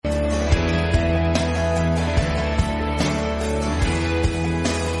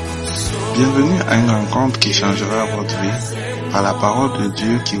Bienvenue à une rencontre qui changera votre vie par la parole de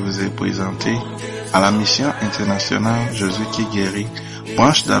Dieu qui vous est présentée à la mission internationale Jésus qui guérit,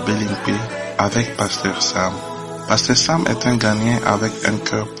 branche d'Abelimpé avec Pasteur Sam. Pasteur Sam est un Ghanéen avec un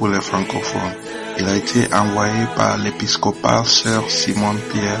cœur pour les francophones. Il a été envoyé par l'épiscopale Sœur Simone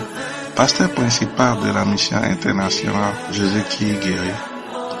Pierre, pasteur principal de la mission internationale Jésus qui guérit,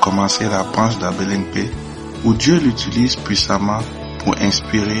 pour commencer la branche d'Abelimpé, où Dieu l'utilise puissamment pour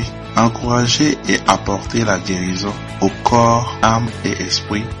inspirer, encourager et apporter la guérison au corps, âme et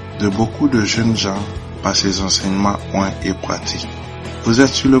esprit de beaucoup de jeunes gens par ses enseignements oints et pratiques. Vous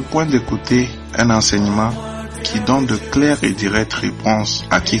êtes sur le point d'écouter un enseignement qui donne de claires et directes réponses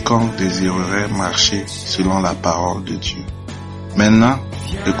à quiconque désirerait marcher selon la parole de Dieu. Maintenant,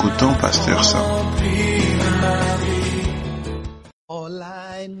 écoutons Pasteur Sam. All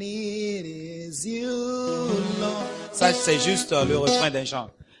I need is you, Lord. Ça, c'est juste le refrain d'un chant.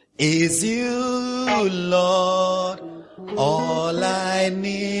 Is you, Lord. All I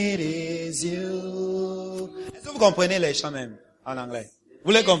need is you. Est-ce que vous comprenez les chants même en anglais?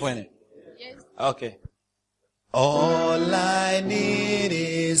 Vous les comprenez? Yes. Okay. All I need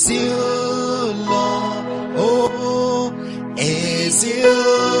is you, Lord. Oh, is you,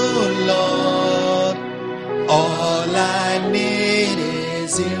 Lord. All I need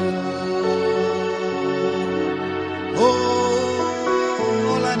is you. Oh,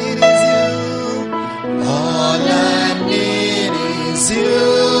 all I need is you. All I need is you,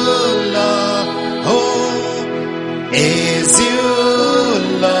 Lord. Oh, is you,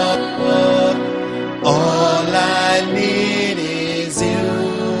 Lord. All I need is you.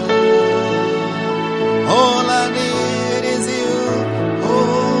 All I need is you.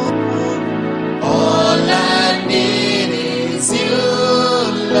 Oh, all I need is you,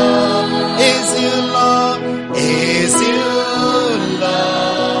 Lord. Is you, Lord. Is you,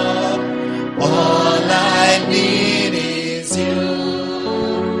 Lord. All I need is you.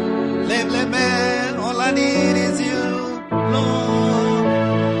 Let man. All I need is you, Lord.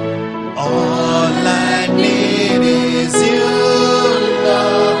 All I need is you,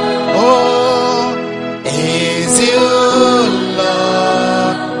 Lord. Oh, is you,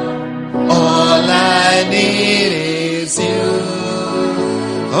 Lord. All I need is you.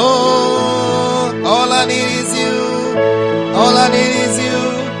 Oh, all I need is you. All I need is you.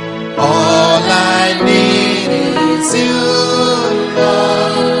 All I need is you,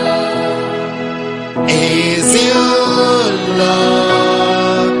 Lord. Is you,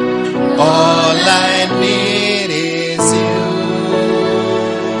 Lord. All I need is you.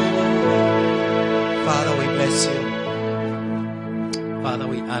 Father, we bless you. Father,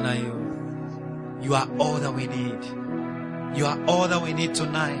 we honor you. You are all that we need. You are all that we need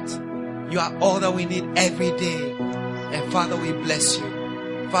tonight. You are all that we need every day. And Father, we bless you.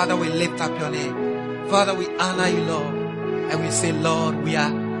 Father, we lift up your name. Father, we honor you, Lord. And we say, Lord, we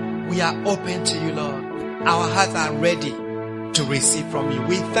are open to you, Lord. Our hearts are ready to receive from you.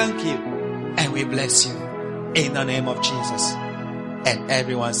 We thank you and we bless you in the name of Jesus. And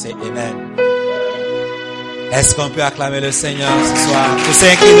everyone say amen. Est-ce qu'on peut acclamer le Seigneur ce soir? Tous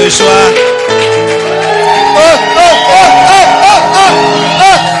ceux qui de joie. Oh, oh, oh, oh, oh, oh,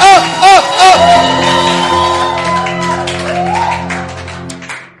 oh, oh, oh.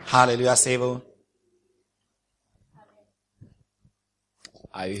 Hallelujah, Savo.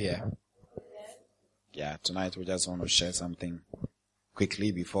 Are you here? Yeah, tonight we just want to share something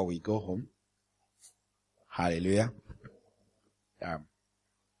quickly before we go home. Hallelujah.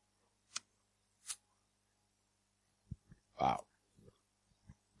 Wow.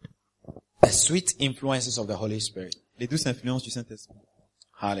 The sweet influences of the Holy Spirit. Les douces influences du Saint-Esprit.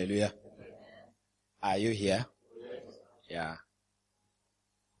 Hallelujah. Are you here? Yeah.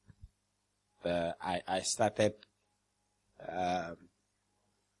 I started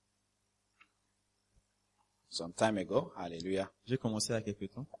some time ago. Hallelujah. J'ai commencé à quelque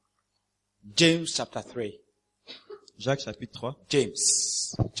temps. James chapter 3. Jacques chapitre 3. James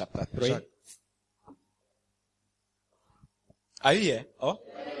chapter 3. Jacques. Are you here? Oh?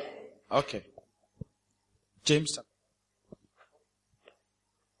 Okay. James chapter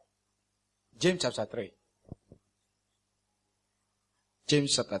 3.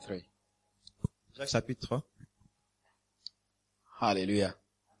 James chapter 3. Jacques chapitre 3. Hallelujah.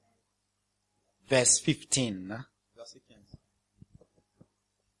 Verse 15. Huh? Verset 15.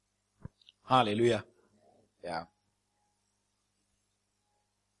 Hallelujah. Yeah.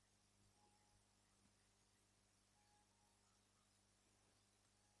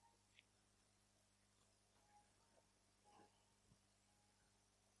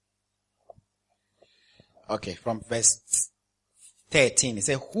 Okay, from verse 13. It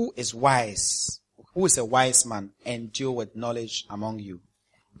says, who is wise? Who is a wise man and deal with knowledge among you?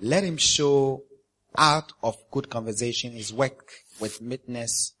 Let him show out of good conversation his work with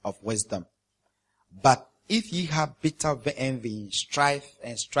meekness of wisdom. But if ye have bitter envy, strife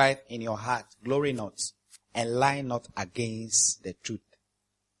in your heart, glory not, and lie not against the truth.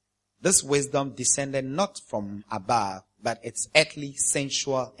 This wisdom descended not from above, but it's earthly,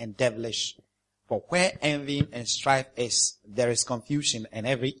 sensual, and devilish. For where envy and strife is, there is confusion and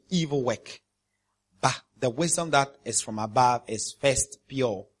every evil work. But the wisdom that is from above is first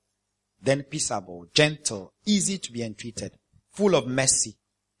pure, then peaceable, gentle, easy to be entreated, full of mercy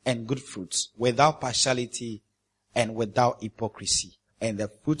and good fruits, without partiality and without hypocrisy. And the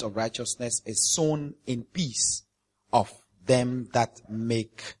fruit of righteousness is sown in peace of them that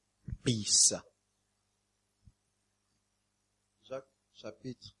make peace. Jacques,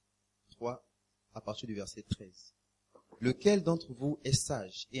 chapitre 3, à partir du verset 13. Lequel d'entre vous est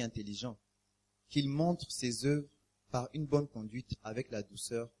sage et intelligent, qu'il montre ses œuvres par une bonne conduite avec la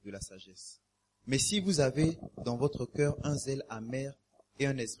douceur de la sagesse. Mais si vous avez dans votre cœur un zèle amer et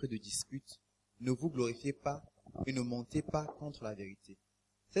un esprit de dispute, ne vous glorifiez pas et ne montez pas contre la vérité.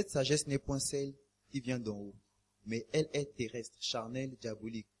 Cette sagesse n'est point celle qui vient d'en haut, mais elle est terrestre, charnelle,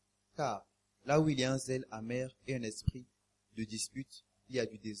 diabolique. Car là où il y a un zèle amer et un esprit de dispute, il y a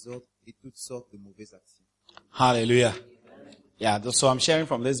du désordre et toutes sortes de mauvaises actions. Hallelujah. Yeah, so I'm sharing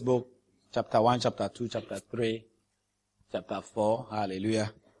from this book, chapter 1, chapter 2, chapter 3, chapter 4.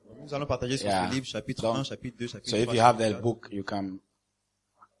 Hallelujah. Nous allons partager sur ce livre, chapitre 1, chapitre 2, chapitre 3. So if you have that book, you can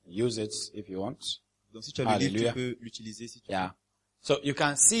use it if you want. Donc si tu as le livre, tu peux l'utiliser si tu veux. Yeah. So you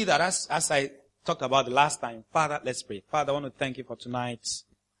can see that as I talked about the last time, Father, let's pray. Father, I want to thank you for tonight,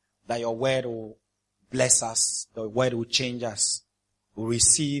 that your word will bless us, the word will change us. We'll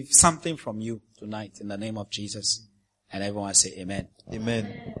receive something from you tonight in the name of Jesus. And everyone say amen.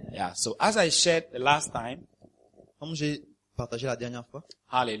 Amen. Yeah. So as I shared the last time, Comme j'ai partagé la dernière fois,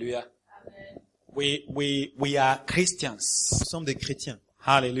 hallelujah. We are Christians. nous sommes des chrétiens.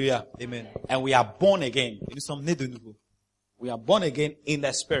 Hallelujah. Amen. And we are born again. Et nous sommes nés de nouveau. We are born again in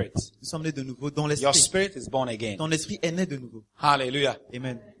the spirit. Nous sommes nés de nouveau dans Your l'esprit. spirit is born again. Ton esprit est né de nouveau. Hallelujah.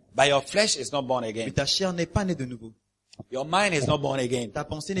 Amen. But your flesh is not born Mais again. ta chair n'est pas née de nouveau. Your mind is not born again. Ta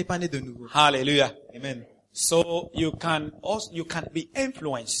pensée n'est pas née de nouveau. Hallelujah. Amen. So you can be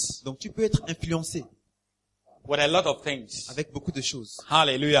influenced Donc tu peux être influencé with a lot of things. avec beaucoup de choses.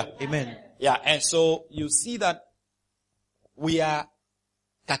 Hallelujah. Amen. Yeah. And so you see that we are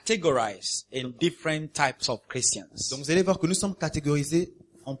categorized in different types of Christians, Donc vous allez voir que nous sommes catégorisés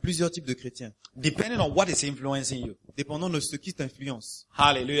en plusieurs types de chrétiens, depending on what is influencing you. dépendant de ce qui t'influence.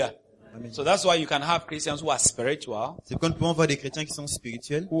 Hallelujah. Amen. So that's why you can have Christians who are spiritual, C'est pourquoi nous pouvons voir des chrétiens qui sont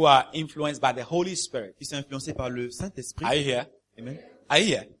spirituels, who are influenced by the Holy Spirit. qui sont influencés par le Saint-Esprit. Are you here? Amen. Are you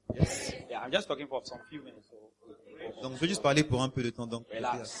here? Yes. Yeah, I'm just talking for some few minutes. So Donc je vais juste parler pour un peu de temps. Donc,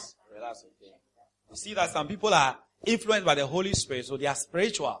 relax. Okay. You see that some people are influenced by the Holy Spirit, so they are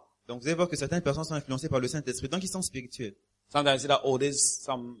spiritual. Donc vous allez voir que certaines personnes sont influencées par le Saint-Esprit, donc ils sont spirituels. Sometimes you see that, oh, there's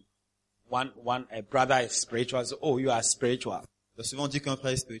a brother is spiritual, so, oh, you are spiritual. Donc, souvent on dit qu'un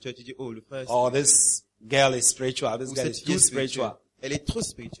frère est spirituel, tu dis, oh, le frère est Or spirituel. this girl is spiritual, this Ou girl cette is fille too est spirituelle. spiritual. Elle est trop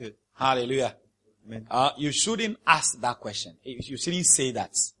spirituelle. Hallelujah. Amen. You shouldn't ask that question. You shouldn't say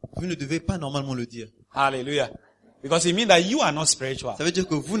that. Vous ne devez pas normalement le dire. Hallelujah. Because it means that you are not spiritual. Ça veut dire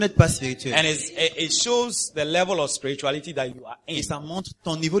que vous n'êtes pas spirituel. And it shows the level of spirituality that you are in. Et ça montre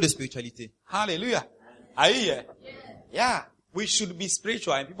ton niveau de spiritualité. Hallelujah. Are you here? Yeah. We should be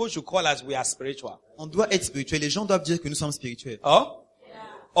spiritual and people should call us we are spiritual. On doit être spirituel. Les gens doivent dire que nous sommes spirituels. Oh?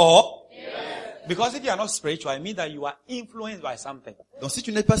 Or? Because if you are not spiritual, it means that you are influenced by something. Donc si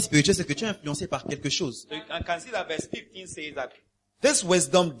tu n'es pas spirituel, c'est que tu es influencé par quelque chose. So you can see that verse 15 says that this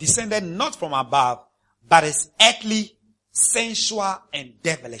wisdom descended not from above, but is earthly, sensual, and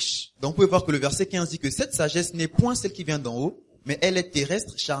devilish. Donc vous pouvez voir que le verset 15 dit que cette sagesse n'est point celle qui vient d'en haut, mais elle est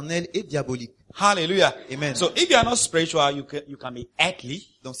terrestre, charnelle et diabolique. Hallelujah. Amen. So if you are not spiritual, you can be earthly,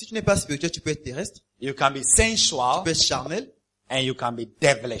 Donc si tu n'es pas spirituel, tu peux être terrestre, you can be tu sensual, peux être charnel, and you can be tu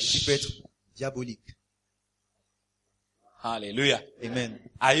devilish. peux être diabolique. Hallelujah. Amen.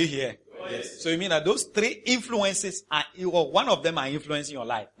 Are you here? Yes. So you mean that those three influences or one of them are influencing your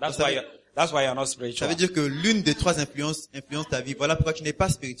life. That's why you're not Ça spiritual. veut dire que l'une des trois influence ta vie. Voilà pourquoi tu n'es pas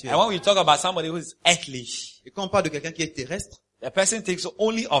spirituel. And when we talk about somebody who is earthly, Et quand on parle de quelqu'un qui est terrestre, the person thinks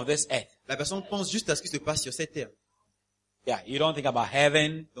only of this earth. la personne pense juste à ce qui se passe sur cette terre. Yeah, you don't think about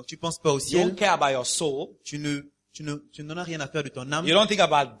heaven. Donc tu penses pas au You don't ciel, care about your soul. tu n'en as rien à faire de ton âme, You don't think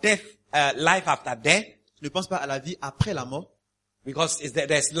about death, life after death, tu ne penses pas à la vie après la mort, because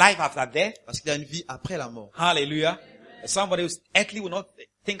there's life after death. parce qu'il y a une vie après la mort. Hallelujah. Somebody who's earthly will not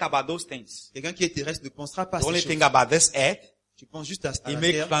think about those things. Quelqu'un qui est terrestre ne pensera pas à You only ces think choses. about this earth. Tu penses juste à You la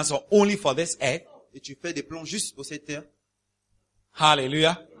make terre plans only for this earth. et tu fais des plans juste pour cette terre.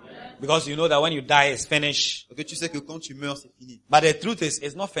 Hallelujah. Because you know that when you die, it's finished. Parce que tu sais que quand tu meurs, c'est fini. But the truth is,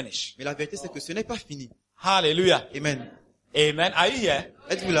 it's not finished. Mais la vérité, c'est que ce n'est pas fini. Hallelujah. Amen. Amen. Are you here?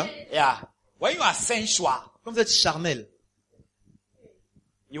 Êtes-vous là? Yeah. When you are sensual, Quand vous êtes charnel,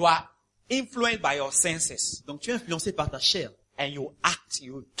 you are influenced by your senses. donc tu es influencé par ta chair. And you act,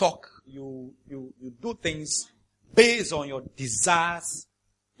 you talk, you do things based on your desires,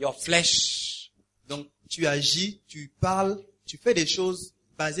 your flesh. Donc tu agis, tu parles, tu fais des choses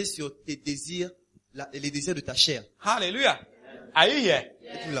basées sur tes désirs, les désirs de ta chair. Hallelujah. Are you here?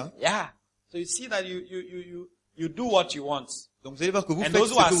 Êtes-vous là? Yeah. So you see that you do what you want. Donc vous allez voir que vous And faites those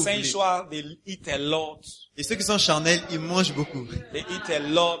ce who are que vous voulez. sensual, they eat a lot. Et ceux qui sont charnels, ils mangent beaucoup. They eat a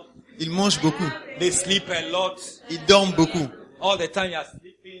lot. Ils mangent beaucoup. They sleep a lot. Ils dorment beaucoup. All the time you are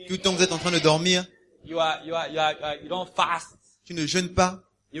sleeping. Tout le temps vous êtes en train de dormir. You don't fast. Tu ne jeûnes pas.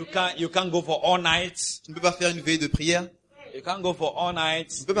 You can't go for all night. Tu ne peux pas faire une veille de prière. You can't go for all night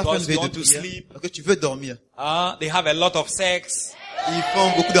Tu ne peux pas faire une because you veille de want to prière. sleep. Parce que tu veux dormir. They have a lot of sex. Ils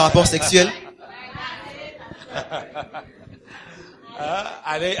font beaucoup de rapports sexuels.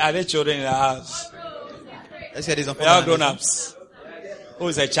 Are they children in the house? Est-ce qu'il y a des enfants They are dans la maison? grown-ups. Who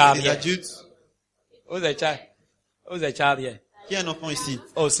is a child Des here? adultes? Who's a child? Who's a child here? Qui est un enfant ici?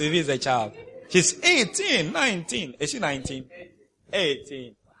 Oh, Sylvie is a child. She's 18, 19. Is she 19?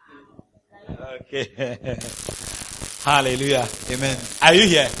 18. Okay. Hallelujah. Amen. Are you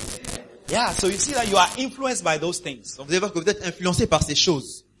here? Yeah, so you see that you are influenced by those things. Donc vous allez voir que vous êtes influencé par ces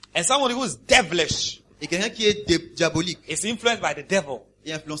choses. And somebody who is devilish Et quelqu'un qui est diabolique is influenced by the devil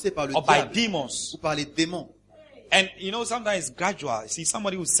est influencé par le or by diable demons. ou par les démons. And you know, sometimes it's gradual. See,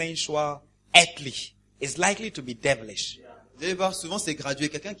 somebody who's sensual, earthly, is likely to be devilish. Vous allez voir, souvent c'est gradué.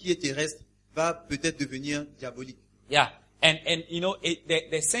 Quelqu'un qui est terrestre va peut-être devenir diabolique. Yeah. And you know,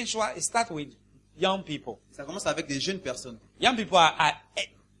 the sensual, it starts with young people. Ça commence avec des jeunes personnes. Young people are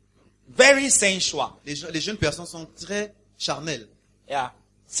very sensual. Les jeunes personnes sont très charnelles. Yeah.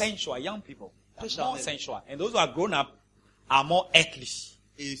 Sensual, young people. Très More charnelles. sensual. And those who are grown up are more earthly.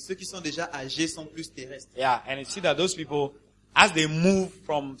 Et ceux qui sont déjà âgés sont plus terrestres. Yeah. And you see that those people, as they move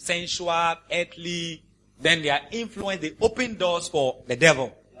from sensual, earthly, then they are influenced, they open doors for the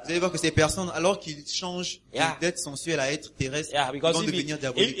devil. Vous allez voir que ces personnes, alors qu'ils changent Yeah. d'être sensuels à être terrestres, Yeah, ils because vont devenir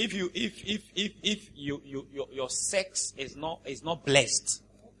diaboliques. if your sex is not blessed,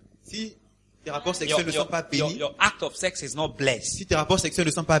 Si tes rapports sexuels ne sont pas bénis, your act of sex is not blessed, si tes rapports sexuels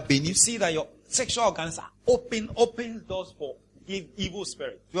ne sont pas you bénis, see that your sexual organs are opens doors for evil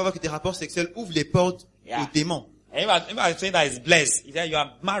spirits. tu vas voir que tes rapports sexuels ouvrent les portes Yeah. aux démons. And if I say that it's blessed, is that you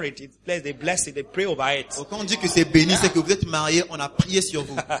are married, it's blessed, they bless it, they pray over it. Donc quand on dit que c'est béni, c'est que vous êtes mariés, on a prié sur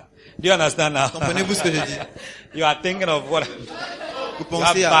vous. Do you understand now? Comprenez-vous ce que je dis? You are thinking of what? Vous You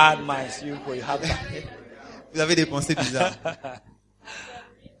have pensez à, bad minds, you have bad. vous avez des pensées bizarres.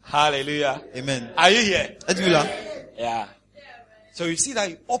 Hallelujah. Amen. Are you here? Êtes-vous là? Yeah. So you see that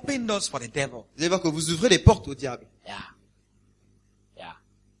you open doors for the devil. Vous allez voir que vous ouvrez les portes au diable. Yeah. Yeah.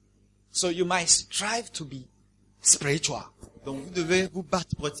 So you might strive to be spiritual. Donc vous devez vous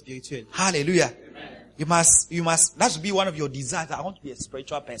battre pour être spirituel. Hallelujah. You must, that should be one of your desires. I want to be a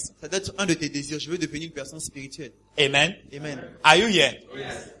spiritual person. Ça doit être un de tes désirs. Je veux devenir une personne spirituelle. Amen. Amen. Are you here?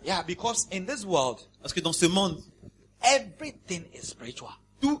 Yes. Yeah, because in this world, Parce que dans ce monde, everything is spiritual.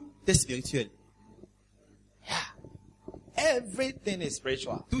 tout est spirituel. Yeah. Everything is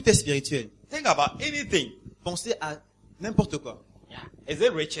spiritual. Tout est spirituel. Think about anything. Pensez à n'importe quoi. Yeah. Is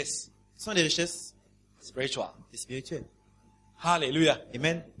it riches? Sans les richesses, Spiritual. c'est spirituel. Hallelujah.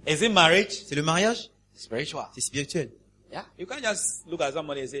 Amen. Is it marriage? C'est le mariage, Spiritual. c'est spirituel. Yeah. You can't just look at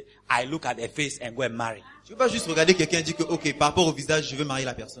somebody and say, I look at their face and go and marry. Tu ne peux pas juste regarder quelqu'un et dire que, ok, par rapport au visage, je veux marier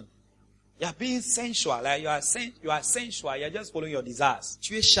la personne. You are being sensual. Like you are sensual. You are just following your desires.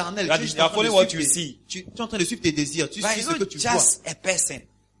 Tu es charnel. You are- Tu es juste you are en train de following what suivre you tes- see. tu es en train de suivre tes désirs. Tu But suis it's ce que not tu vois. just a person.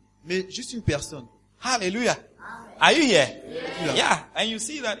 Mais juste une personne. Hallelujah. Are you here? Yeah. Yeah. And you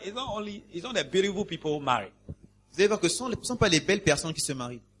see that it's not the beautiful people who marry. Vous allez voir que ce ne sont pas les belles personnes qui se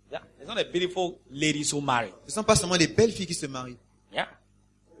marient. Yeah. It's not the beautiful ladies who marry. Ce ne sont pas seulement les belles filles qui se marient. Yeah.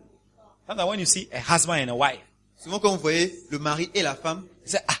 Sometimes when you see a husband and a wife, Souvent quand vous voyez le mari et la femme, you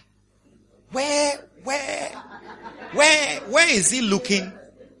say, where is he looking?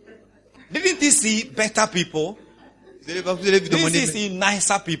 Didn't he see better people? vous allez vous Didn't he demander, see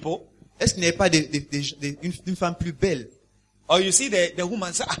nicer people? est-ce qu'il n'y avait pas une femme plus belle? Or you see the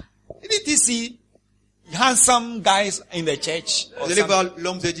woman say, didn't he see handsome guys in the church? Or Vous allez something? voir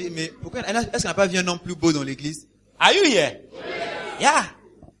l'homme, vous allez dire, mais pourquoi, est-ce qu'on n'a pas vu un homme plus beau dans l'église? Are you here? Yeah.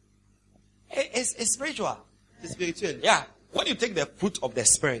 It's spiritual. C'est spirituel. Yeah. When you take the fruit of the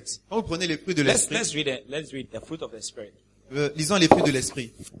Spirit, Quand vous prenez les fruits de let's l'esprit, read the fruit of the Spirit. Lisons les fruits de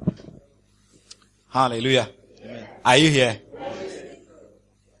l'esprit. Hallelujah. Amen. Are you here?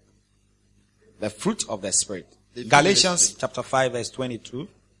 The fruit of the Spirit. Les fruits de Galatians l'esprit. chapter 5 verse 22.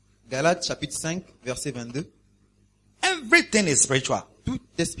 Galates chapitre 5, verset 22. Everything is spiritual. Tout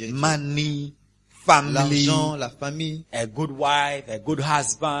est spirituel. Money, family, L'argent, la famille, a good wife, a good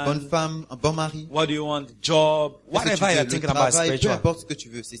husband. bonne femme, un bon mari. What do you want? Job. Qu'est-ce que tu Whatever veux? you're Le thinking about is travail, peu spiritual. importe ce que tu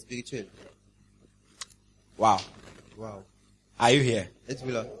veux, c'est spirituel. Wow. Wow. Are you here?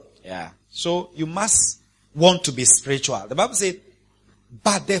 Êtes-vous là? Yeah. So you must want to be spiritual. The Bible said,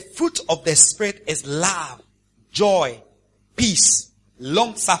 but the fruit of the Spirit is love, joy, peace,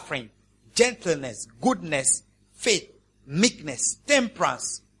 long suffering, gentleness, goodness, faith, meekness,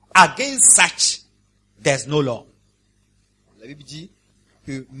 temperance. Against such, there's no law. La Bible dit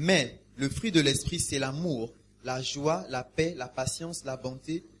que, mais, le fruit de l'esprit, c'est l'amour, la joie, la paix, la patience, la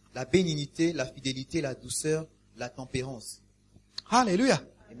bonté, la bénignité, la fidélité, la douceur, la tempérance. Hallelujah.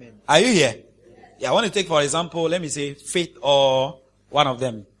 Amen. Are you here? Yeah, I want to take, for example, let me say faith or one of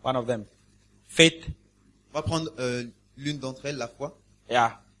them. One of them. Faith. On va prendre l'une d'entre elles, la foi.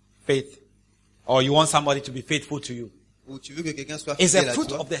 Yeah. Faith. Or you want somebody to be faithful to you. Ou tu veux que quelqu'un soit It's fidèle a à fruit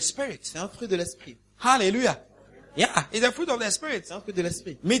toi. of the Spirit. C'est un fruit de l'esprit. Hallelujah. Yeah, it's a fruit of the Spirit. C'est un fruit de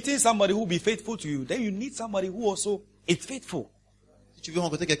l'esprit. Meeting somebody who will be faithful to you, then you need somebody who also is faithful. Si tu veux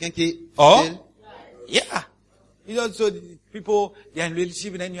rencontrer quelqu'un qui est Oh, fidèle, yeah. You know, so the people, they are in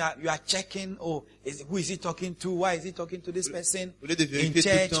relationship, and then you are checking, oh, who is he talking to? Why is he talking to this person? au lieu de In vérifier tout le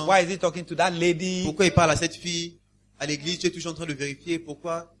church, temps, why is he talking to that lady? pourquoi il parle à cette fille à l'église, tu es toujours en train de vérifier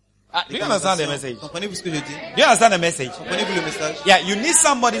pourquoi. Do you understand the conversations. message? Comprenez-vous ce que je dis? Do you understand the message? Comprenez-vous le message? Yeah, you need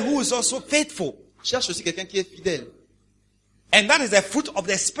somebody who is also faithful. Cherche aussi quelqu'un qui est fidèle. And that is the fruit of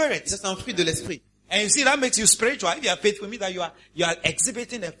the Et Spirit. ça, c'est un fruit de l'esprit. And you see, that makes you spiritual. If you are faithful, it means that you are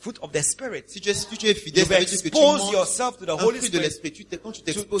exhibiting the fruit of the Spirit. Si tu es fidèle, You ça veut dire que tu expose montres yourself to the un Holy fruit de Spirit l'esprit. Quand tu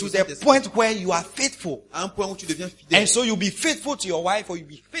t'exposes to au the Saint-Esprit, point where you are faithful. à un point où tu deviens fidèle, And so you'll be faithful to your wife or you'll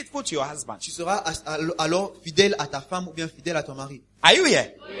be faithful to your husband. tu seras alors fidèle à ta femme ou bien fidèle à ton mari. Are you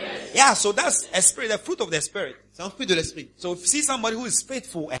here? Yes. Yeah, so that's a spirit, the fruit of the Spirit. C'est un fruit de l'esprit. So if you see somebody who is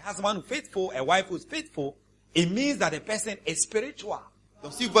faithful, a husband who is faithful, a wife who is faithful, it means that the person is spiritual.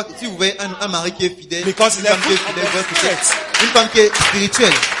 Donc si vous voyez un mari qui est fidèle, Because une it's a femme qui est fruit of fidèle, the vous voyez que Spirit. c'est une femme qui est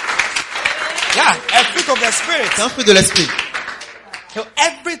spirituelle. Yeah, a fruit of the Spirit. C'est un fruit de l'esprit. So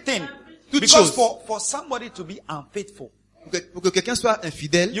everything. Toute Because chose. for somebody to be unfaithful, Pour que quelqu'un soit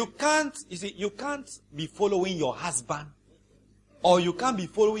infidèle, you can't be following your husband or you can't be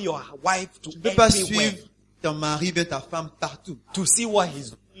following your wife to tu ne peux pas everywhere suivre ton mari, bien ta femme partout. to see what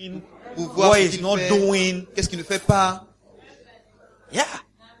he's doing, Pour voir what ce he's qu'il not fait, doing. qu'est-ce qu'il ne fait pas. Yeah.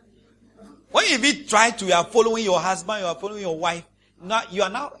 When you are following your husband, you are following your wife, now you are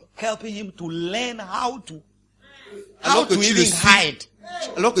now helping him to learn how to Alors que tu le even suis, hide.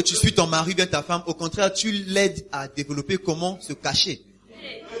 alors que tu suis ton mari, bien ta femme, au contraire, tu l'aides à développer comment se cacher.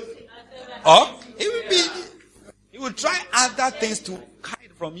 Or he will try other things to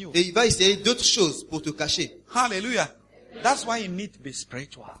hide from you. Et il va essayer d'autres choses pour te cacher. Hallelujah. That's why you need to be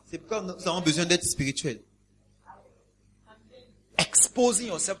spiritual. C'est pourquoi nous avons besoin d'être spirituels. Exposing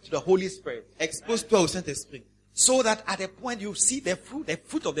yourself to the Holy Spirit. Expose-toi au Saint-Esprit. So that at a point you see the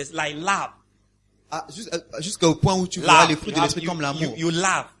fruit of this, like love. Jusqu'au point où tu verras Love. les fruits de l'Esprit comme l'amour. You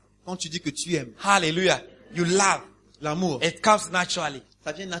love. Quand tu dis que tu aimes, Hallelujah. You love. l'amour, It comes naturally.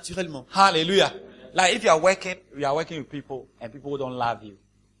 ça vient naturellement. Hallelujah. Like if you are working with people and people don't love you,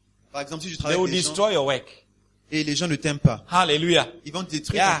 Par exemple, si je they travaille will avec des gens destroy your work. et les gens ne t'aiment pas, Hallelujah. ils vont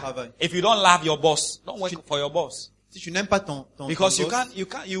détruire ton Yeah. travail. If you don't love your boss, don't work for your boss. Si tu n'aimes pas ton Because boss,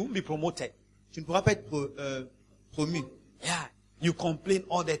 you won't be promoted. tu ne pourras pas être promu. Yeah. You complain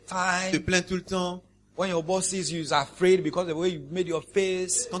all the Tu te time. plains tout le temps. When your boss sees you, he's afraid because of the way you made your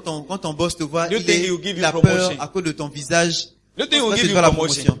face. Quand ton boss te voit, Do you il think he will give you a promotion? peur à cause de ton visage. Do you think he will Toi, tu give you dois la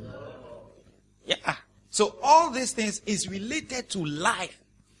promotion? Yeah. So all these things is related to life.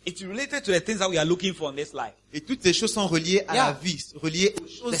 It's related to the things that we are looking for in this life. Et toutes ces choses sont reliées à Yeah. la vie, reliées aux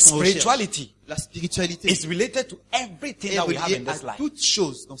choses The qu'on recherche. spirituality La spiritualité is related to everything est that we have reliée in this à life. toutes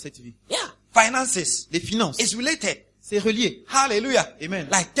choses dans cette vie. Yeah. Finances Les finances, is related. c'est relié. Hallelujah. Amen.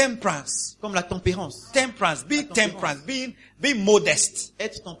 Like temperance. Comme la tempérance. Temperance. Being temperance. Being modest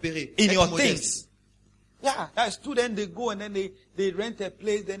Être tempéré. in être your modeste. things. Yeah. That student, they go and then they rent a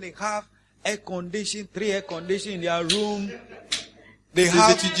place, then they have air condition, 3 air condition in their room. They Les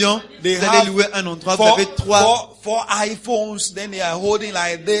étudiants, they vous allez have louer un endroit, vous avez four iPhones, then they are holding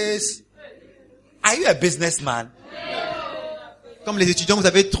like this. Are you a businessman? Comme les étudiants, vous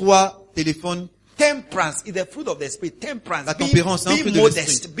avez 3 téléphones. Temperance is the fruit of the spirit. Temperance. La tempérance, c'est un fruit being de modest.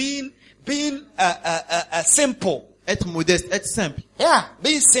 l'esprit. Being simple. Être modeste, être simple. Yeah.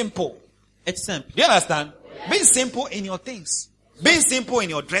 Being simple. Être simple. Do you understand? Being simple in your things. Being simple in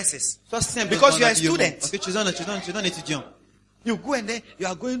your dresses. Sois simple Because dans you are a l'habillement. student. Parce que tu es un étudiant. You go and then you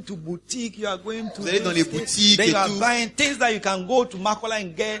are going to boutique, you are going to Vous allez dans les boutiques then et you are tout. buying things that you can go to Makola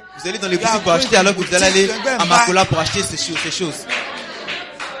and get. Vous allez dans les You are boutiques pour going acheter to alors que vous allez aller boutique and go à and Makola pour acheter ces choses.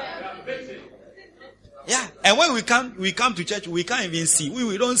 Yeah. And when we come to church, we can't even see.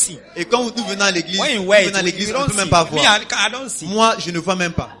 We don't see. Et quand nous venons à l'église, When you nous wear venons à it, l'église, we on ne don't peut même see. pas Me, voir. I don't see. Moi, je ne vois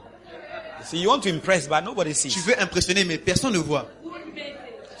même pas. See, you want to impress, but nobody sees. Tu veux impressionner, mais personne ne voit.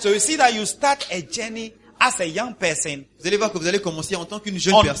 So you see that you start a journey as a young person Vous allez voir que vous allez commencer en tant qu'une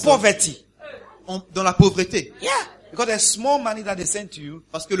jeune on personne poverty. dans la pauvreté. Yeah. Because the small money that they send to you,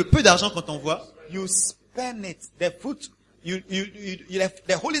 Parce que le peu d'argent qu'on t'envoie, you spend it. The fruit,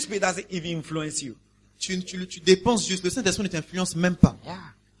 the Holy Spirit doesn't even influence you. tu dépenses juste. Le Saint-Esprit ne t'influence même pas. Yeah.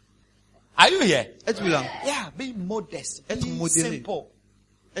 Are you here? Êtes-vous là? Yeah, be modest. Être Be modéré. simple.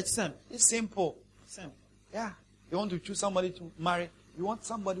 Être simple. It's simple. Simple. Yeah. You want to choose somebody to marry. You want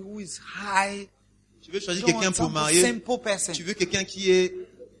somebody who is high. Tu veux choisir You don't quelqu'un want pour some marier. simple person. Tu veux quelqu'un qui est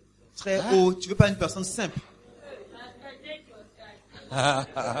très haut. Tu veux pas une personne simple.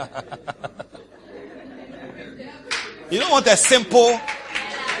 You don't want a simple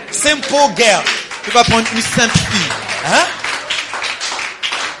girl. Tu veux pas prendre une simple fille. Huh?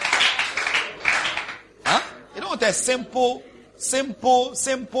 You don't want a simple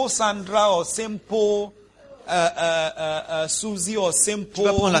Sandra or simple Susie or simple. Tu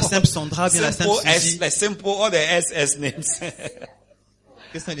vas prendre la simple Sandra, bien la simple Suzy. the simple all the SS names.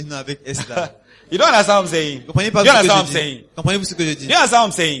 Qu'est-ce qu'on dit non avec S là? You don't understand what I'm saying? Comprenez pas You ce que understand what je I'm dis? saying? Comprenez-vous ce que je dis? You understand what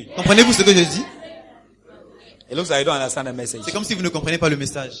I'm saying? Comprenez-vous ce que je dis? It looks like you don't understand the message. C'est comme si vous ne comprenez pas le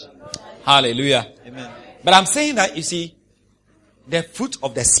message. Hallelujah. Amen. But I'm saying that, you see, the fruit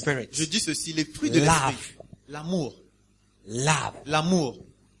of the Spirit. Je dis ceci, les fruits de Love. l'esprit. L'amour. Love. L'amour.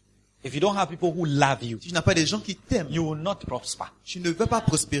 If you don't have people who love you, Si tu n'as pas des gens qui t'aiment, you will not prosper. tu ne vas pas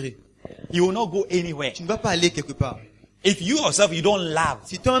prospérer. You will not go anywhere. Tu ne vas pas aller quelque part. If you yourself, you don't love,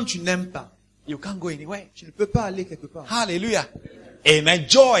 Si toi-même tu n'aimes pas, you can't go anywhere. tu ne peux pas aller quelque part. Hallelujah. Amen.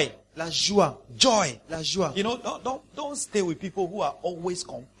 Joy. La joie. Joy. La joie. You know, don't stay with people who are always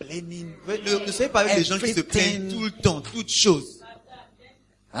complaining. Ne soyez pas avec des gens qui se plaignent tout le temps, toutes choses.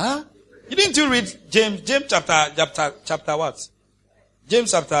 Huh? You didn't you read James chapter what?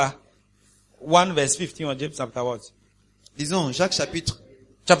 James chapter 1 verse 15 or James chapter what? Disons, Jacques chapitre,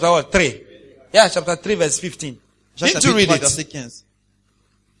 Chapter what? 3. Yeah, chapter 3 verse 15. Jacques Didn't you chapitre read 3 it? verset 15.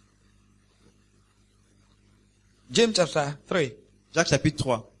 James chapter 3. Jacques chapitre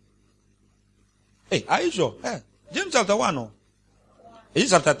 3. Hey, are you sure? Yeah. James chapter 1, no? Is it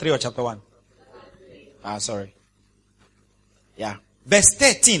chapter 3 or chapter 1? Ah, sorry. Yeah. Verse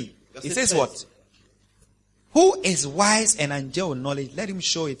 13. It says 13. what? Who is wise and enjoy knowledge? Let him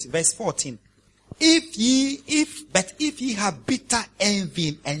show it. Verse 14. If ye have bitter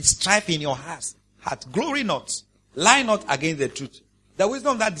envy and strife in your heart, glory not, lie not against the truth. The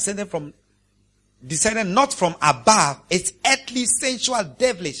wisdom that descended not from above, it's earthly, sensual,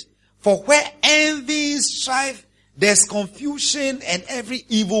 devilish. For where envy, strife, there's confusion and every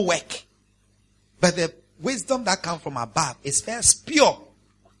evil work. But the wisdom that comes from above is first pure,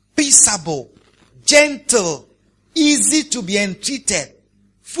 peaceable, gentle, easy to be entreated,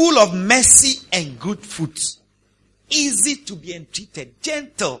 full of mercy and good fruits. Easy to be entreated,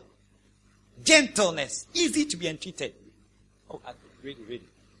 gentle, gentleness, easy to be entreated. Oh, read it.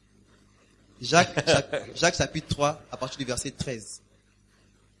 Jacques chapitre 3, à partir du verset 13.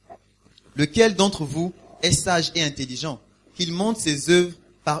 Lequel d'entre vous est sage et intelligent, qu'il montre ses œuvres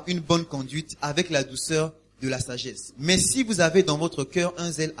par une bonne conduite avec la douceur de la sagesse. Mais si vous avez dans votre cœur un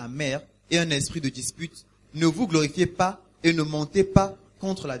zèle amer et un esprit de dispute, ne vous glorifiez pas et ne montez pas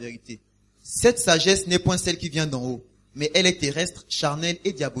contre la vérité. Cette sagesse n'est point celle qui vient d'en haut, mais elle est terrestre, charnelle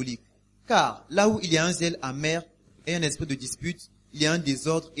et diabolique. Car là où il y a un zèle amer et un esprit de dispute, il y a un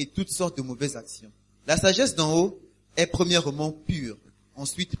désordre et toutes sortes de mauvaises actions. La sagesse d'en haut est premièrement pure,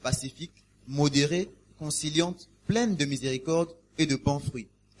 ensuite pacifique, modérée, conciliante, pleine de miséricorde et de bons fruits,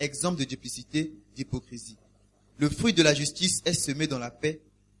 exempte de duplicité, d'hypocrisie. Le fruit de la justice est semé dans la paix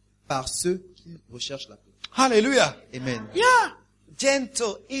par ceux qui recherchent la paix. Hallelujah. Amen. Yeah.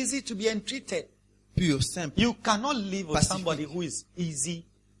 Gentle, easy to be entreated. Pur, simple. You cannot live with Pacifique. somebody who is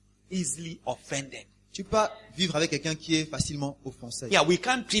easily offended. Tu peux pas vivre avec quelqu'un qui est facilement offensé. Yeah, we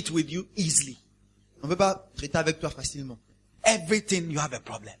can't treat with you easily. On ne peut pas traiter avec toi facilement. Everything you have a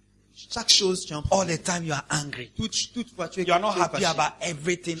problem. Chaque chose, tu en All prends. the time you are angry. Toutefois, tu es You are not tu es happy fâché. about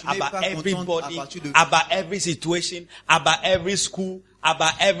everything, Tu n'es about pas contente everybody, à partir de- about every situation, about every school,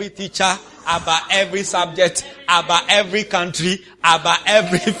 about every teacher, about every subject, about every country, about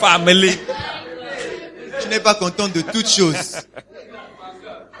every family. Tu n'es pas contente de toutes choses.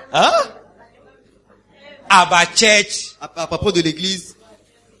 Huh? About church. À propos de l'église,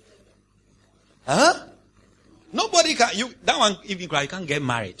 Huh? Nobody can, that one, if you can't get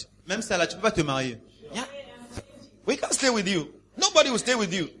married. même ça là, tu peux pas te marier. Yeah. We can't stay with you. Nobody will stay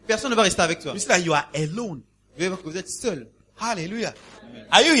with you. Personne ne va rester avec toi. You see that you are alone. Vous allez voir que vous êtes seul. Hallelujah.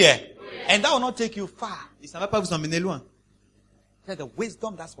 Are you here? And that will not take you far. Et ça ne va pas vous emmener loin. That the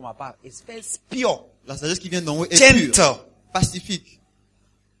wisdom that's from above is first pure, La sagesse qui vient d'en haut est pure, gentle, pacifique,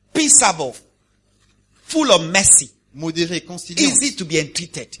 peaceable, full of mercy, modérée, conciliante, easy to be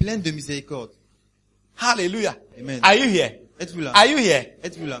entreated. pleine de miséricorde. Hallelujah. Amen. Are you here? Êtes-vous là? Are you here?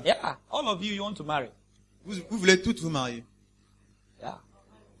 Êtes-vous là? Yeah. All of you want to marry. Vous voulez toutes vous marier. Yeah.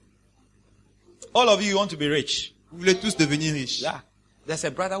 All of you want to be rich. Vous voulez tous devenir riches. Yeah. There's a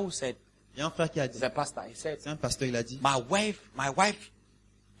brother who said, Il y a un frère qui a dit, he's a pastor, he said, c'est un pasteur, il a dit, my wife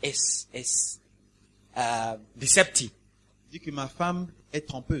is deceptive. il dit que ma femme est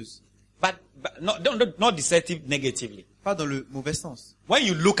trompeuse. But not deceptive negatively. Pas dans le mauvais sens. When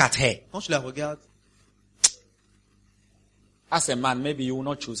you look at her, Quand tu la regardes, as a man, maybe you will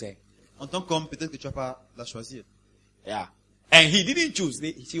not choose her. en tant qu'homme, peut-être que tu vas pas la choisir. Yeah. And he didn't choose.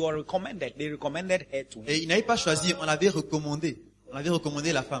 She was recommended. They recommended her to him. Et il n'avait pas choisi, on l'avait recommandé. On avait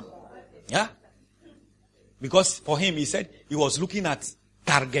recommandé la femme. Yeah. Because for him, he said he was looking at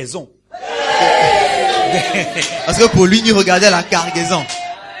cargaison. Parce que pour lui, il regardait la cargaison.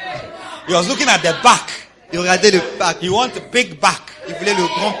 He was looking at the back. Il regardait le pack. He wanted a big back. Il voulait le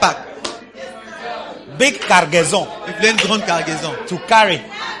grand pack. Big cargaison Il voulait une grande cargaison to carry.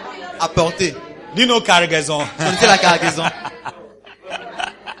 à porter. Do you know cargaison? Connaissez la cargaison?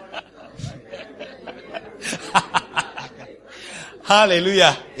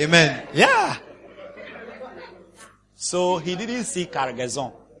 Hallelujah. Amen. Yeah. So he didn't see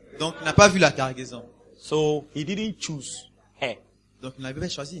cargaison. Donc, il n'a pas vu la cargaison. So he didn't choose her. Donc, il n'avait pas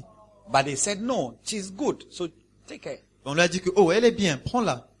choisi. But they said, no, she's good. So take her. On lui a dit que, oh, elle est bien,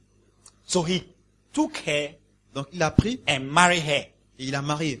 prends-la. So he took her Donc, il l'a pris and married her et il l'a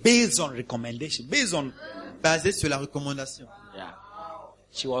mariée. based on recommendation, based on, Basé sur la recommandation. yeah.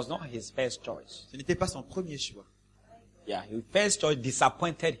 She was not his first choice. Ce n'était pas son premier choix. Yeah, his first choice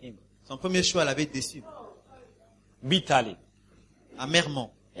disappointed him Son premier choix l'avait déçu. bitterly.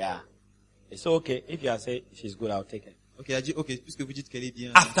 Amèrement. Yeah. It's okay. If you are saying she's good, I'll take her. Ok, il a dit, ok, puisque vous dites qu'elle est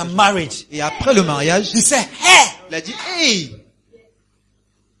bien. After marriage, Et après le mariage, he said, hey, il a dit, hey!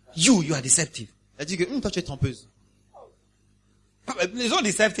 you are deceptive. Il a dit que, toi tu es trompeuse. It's not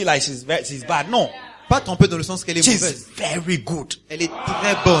deceptive like she's bad. No. Pas trompeuse dans le sens qu'elle est She's mauvaise. very good. Elle est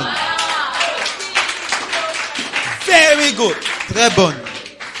très bonne. Very good. Très bonne.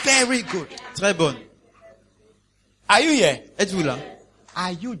 Very good. Très bonne. Are you here? Êtes-vous là?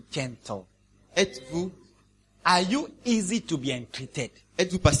 Are you gentle? Êtes-vous, Are you easy to be entreated?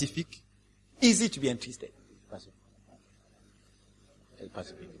 êtes-vous pacifique? Easy to be entreated.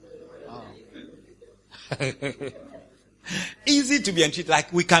 Pacific. Easy to be entreated.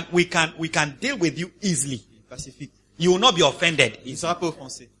 Like we can deal with you easily. Pacifique. You will not be offended. Il ne sera pas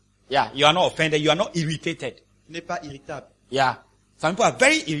offensé. Yeah, you are not offended. You are not irritated. Il n'est pas irritable. Yeah. Some people are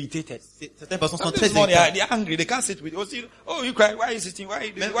very irritated. Certaines personnes sont Some très people, irritables. they are angry. They can't sit with you. Oh, you cry. Why are you sitting? Why are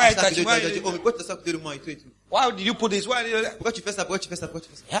you doing? Même Why are you à ça, touching? tu Why, dois dire, oh, mais pourquoi tu fais ça à côté de moi et tout et tout? why did you put this? Why did you... Pourquoi tu fais ça? Pourquoi tu fais ça? Pourquoi tu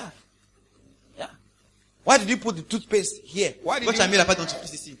fais ça? Yeah. Yeah. Why did you put the toothpaste here? Why did Pourquoi tu as mis you, la pâte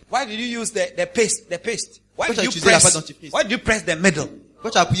dentifrice ici? why did you use the paste? The paste. Why Pourquoi did you tu as utilisé la pâte press? dentifrice? Why did you press the middle?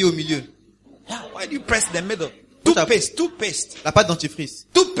 Pourquoi tu as appuyé au milieu? Yeah. Why did you press the middle? Pourquoi tu as- Toothpaste. La pâte dentifrice.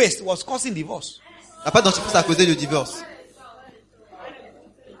 Toothpaste was causing divorce. La pâte dentifrice a causé le divorce.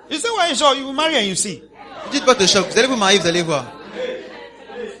 You say, why you sure you will marry and you see? Vous dites pas de choc. Vous allez vous marier, vous allez voir.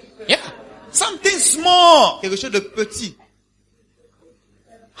 Yeah. Something small. Quelque chose de petit.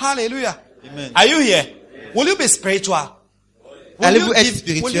 Hallelujah. Amen. Are you here? Will you be spiritual? Allez-vous être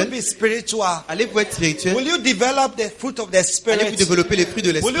Will you spirituel? be spiritual? Allez-vous être spirituel? Will you develop the fruit of the Allez-vous Spirit? développer les fruits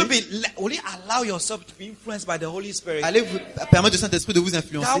de Will you l'esprit? will you allow yourself to be influenced by the Holy Spirit? Allez-vous permettre au Saint-Esprit de vous That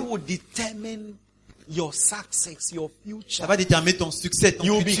influencer? will determine your success, your Ça future. va déterminer ton succès, ton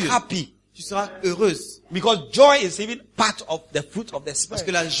You will be futur. happy Tu seras heureuse. because joy is even part of the fruit of the Parce Spirit.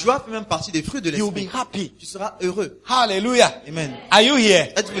 que la joie fait même partie des fruits de You will be l'esprit. happy. Tu seras heureux. Hallelujah. Amen. Are you here?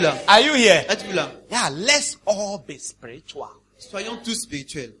 Êtes-vous là? Are you here? Êtes-vous là? Yeah, let's all be spiritual. Soyons tous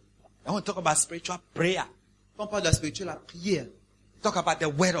spirituels. I want to talk about spiritual prayer. Quand on parle de la spirituelle, la prière. Talk about the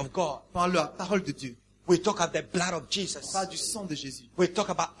word of God. On parle de la parole de Dieu. We talk about the blood of On Jesus. parle du sang de Jésus. We talk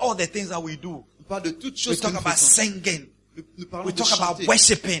about all the things that we do. On parle de toutes We choses que talk nous about faisons. singing. Nous parlons We de talk about chanter.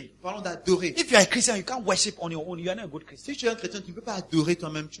 worshiping. Nous parlons d'adorer. If you are a Christian, you can't worship on your own. You are not a good Christian. Si tu es un chrétien, tu ne peux pas adorer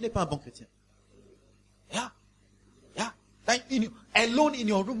toi-même. Tu n'es pas un bon chrétien. Yeah. Yeah. Like alone in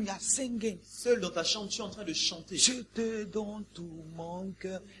your room, you are singing. Seul dans ta chambre, tu es en train de chanter. Je te donne tout mon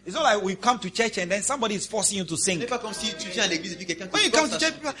cœur. It's not like we come to church and then somebody is forcing you to Ce sing. n'est pas comme si tu viens à l'église et puis quelqu'un te When you come force to à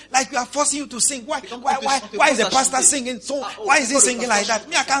church, chanter. people, like we are forcing you to sing. Why is the Force à pastor chanter. singing so? Ah, oh, Why is he pourquoi le singing like pasteur that?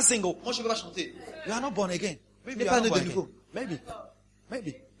 Me, I can't sing. Oh. Moi, je ne peux pas chanter. You are not born again. Maybe n'es you pas are né not de born nouveau. again.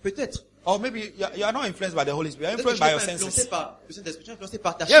 Maybe. Peut-être. Or maybe you are not influenced by the Holy Spirit. You are Peut-être que influenced tu by n'es your pas influencé senses. par le Saint-Esprit. Tu es influencé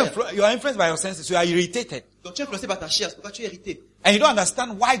par ta Yeah, chair. you are influenced by your senses. You are irritated. Donc tu es influencé par ta chair. C'est pourquoi tu es irrité. And you don't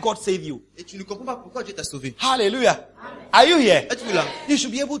understand why God saved you. Et tu ne comprends pas pourquoi Dieu t'a sauvé. Hallelujah. Are you here? Êtes-vous là? You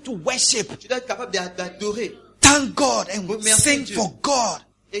should be able to worship, Tu dois être capable d'adorer thank God, and Remercier sing Dieu. for God.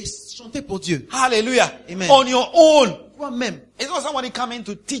 et chanter pour Dieu. Hallelujah. Amen. On your own. Toi-même. It's not somebody coming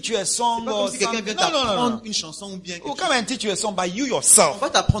to teach you a song C'est pas or comme si quelqu'un something. vient No. t'apprendre une chanson ou bien quelque We'll chose. come and teach you a song by you On yourself. va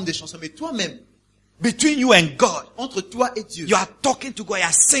t'apprendre des chansons, mais toi-même, Between you and God. entre toi et Dieu, You are talking to God. You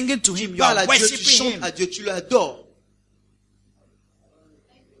are singing to Him. You parle are à Dieu, tu worshiping chantes Him. à Dieu, tu l'adores.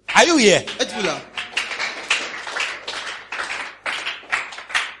 Are you here? Êtes-vous là?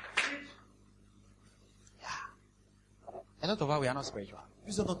 A lot of us, we are not spiritual.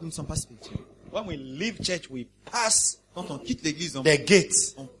 Plusieurs d'entre nous ne sommes pas spirituels. When we leave church, we pass Quand on quitte l'église, on the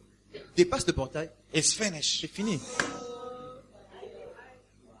gates. dépasse le portail, It's finished. c'est fini.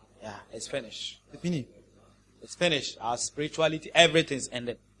 Yeah, it's finished. C'est fini. It's finished. Our spirituality, everything's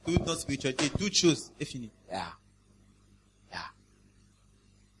ended. Toute notre spiritualité, toute chose est finie. Yeah.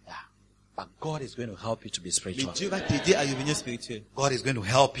 But God is going to help you to be Mais spiritual. Dieu va t'aider à devenir spirituel. God is going to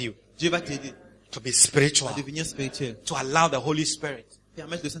help you Dieu va t'aider to be spiritual. à devenir spirituel. To allow the Holy Spirit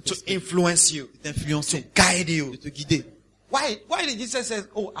Permettre le to Saint-Esprit influence you, de t'influencer, guide de you. te guider. Why did Jesus say,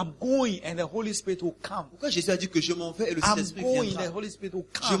 "Oh, I'm going," and the Holy Spirit will come? Pourquoi Jésus a dit que je m'en vais et le I'm Saint-Esprit going, viendra? the Holy Spirit will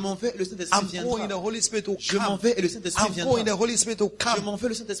Je come. m'en vais et le Saint-Esprit I'm going, the viendra. Holy Spirit will Je m'en come. vais et le Saint-Esprit I'm going, the viendra. Holy Spirit will Je come. m'en vais,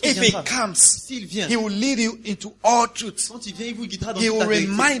 le Saint-Esprit If He viendra. comes, S'il vient, He will lead you into all truth. quand il vient, il vous guidera dans He toute will la vérité.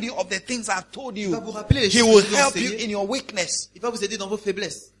 remind you of the things I've told Il you. va vous rappeler les He choses will que je vous ai help you enseignées. in your weakness. Il va vous aider dans vos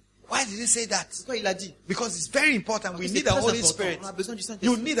faiblesses. Why did He say that? Pourquoi il a dit? Because it's very important. We C'est need the très Holy important. Spirit. On a besoin du You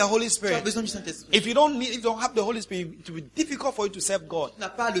Saint-Esprit. need the Holy Tu as Spirit. besoin du Saint-Esprit. If you don't have the Holy Spirit, it will be difficult for you to serve God. Tu n'as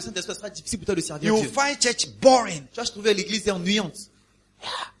pas le Saint-Esprit, ce sera difficile pour toi de servir You will Dieu. find church boring. Tu vas trouver l'église ennuyante.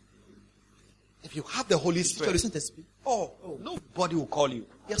 If you have the Holy Si tu as le Spirit, Saint-Esprit, nobody will call you.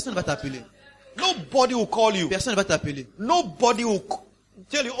 personne ne va t'appeler. Nobody will call you. Personne ne va t'appeler. Nobody will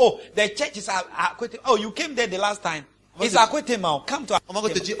tell you, "Oh, the church is Akwete. Oh, you came there the last time. It's Akwete now. Come to On va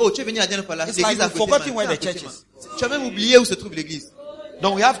te Akwete." dire, oh, tu es venu la dernière fois là. It's L'église like à you've côté, forgotten man. where C'est à the côté, church man. Tu as même oublié où se trouve l'église.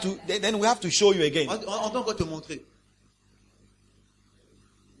 Then we have to show you again. On doit encore te montrer.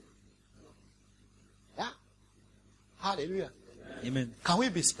 Yeah. Hallelujah. Amen. Can we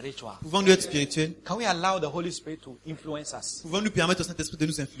be spiritual? Pouvons-nous être spirituels? Can we allow the Holy Spirit to influence us? Pouvons-nous permettre au Saint-Esprit de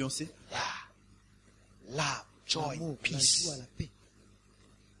nous influencer? Love, joy, L'amour, la peace. joie, la paix.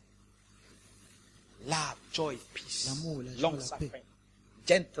 Love, joy, peace. L'amour, la joie, Long la suffering. paix.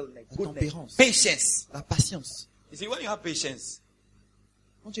 Gentleness, La goodness, tempérance. patience. La patience. You see, when you have patience,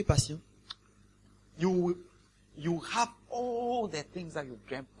 Quand tu es patient, you have all the things that you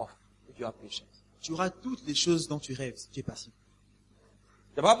dreamt of if you have patience. tu auras toutes les choses dont tu rêves si tu es patient.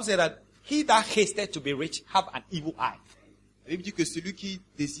 The Bible said that he that hasted to be rich have an evil eye. La Bible dit que celui qui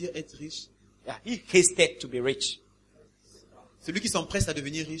désire être riche, Yeah, he hasted to be rich. celui qui s'empresse à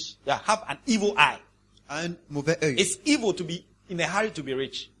devenir riche, Yeah, have an evil eye. a un mauvais œil. It's evil to be in a hurry to be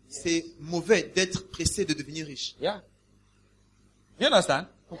rich. C'est mauvais d'être pressé de devenir riche. Yeah. You understand?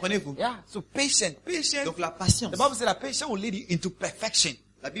 Comprenez-vous? Yeah. So patience. Donc la patience. The Bible said that patience will lead you into perfection.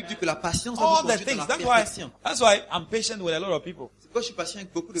 La Bible dit que la patience va All vous the conduire things. dans la perfection. That's why I'm patient with a lot of people. C'est pourquoi je suis patient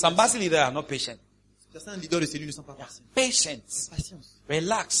avec beaucoup de Some personnes. Basel leaders are not patient. Certains leaders de cellules ne sont pas patients. Patience. Patience.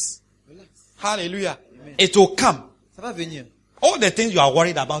 Relax. Relax. Hallelujah. Amen. It will come. Ça va venir. All the things you are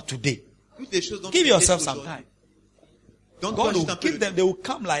worried about today. Toutes les choses dont Give tu yourself t'inquiètes some aujourd'hui. time. Donne-toi God juste will un peu give de them. temps. They will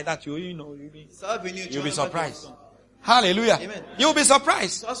come like that. You'll be. Ça va venir. tu You'll be vas même pas te surprised. rendre compte. Hallelujah. Amen. You'll be Tu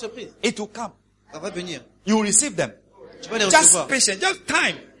surprised. seras surprise. It will come. Ça va venir. You will receive them. Tu vas les Just recevoir. patience. Just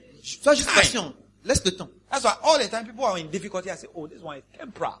time. Sois juste Time. patient. Laisse le temps. That's why all the time people are in difficulty. I say, "Oh, this one is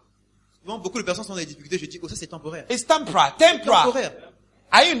temporal. Souvent, beaucoup de personnes sont dans des difficultés. Je dis, oh, ça c'est temporaire. It's temporal. Temporal. Temporaire.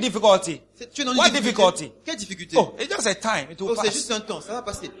 Are you in difficulty? Tu es dans une What difficulté. difficulty? Quelle difficulté? Oh, it's just a time. It will Oh, c'est pass. juste un temps. Ça va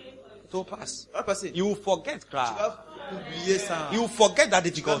passer. It will pass. Ça va passer. You will forget, Tu crowd. vas oublier ça. You will forget that Tu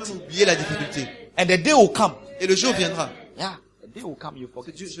vas difficulty. même oublier la difficulté. And the day will come. Et le jour viendra. Yeah. The day will come, you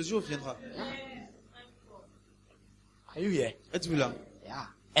forget. Ce jour viendra. Are you here? Êtes-vous là? Yeah.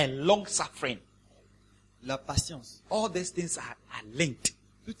 And long suffering. La patience. All these things are linked.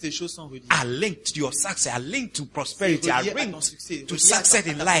 Toutes ces choses sont reliées. Are linked to your success, are linked to prosperity, are relié à ton linked succès, to relié à success ta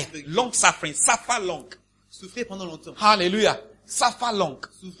in life. prospérité. Long suffering, suffer long. Souffrir pendant longtemps. Hallelujah. Suffer long.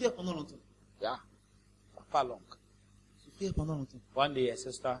 Souffrir pendant longtemps. Yeah. Suffer long. Souffrir pendant longtemps. One day a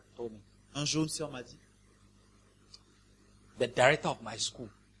sister told me, Un jour, une sœur m'a dit, the director of my school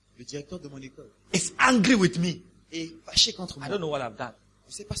le directeur de mon école is angry with me. est fâché contre I moi. don't know what I've done.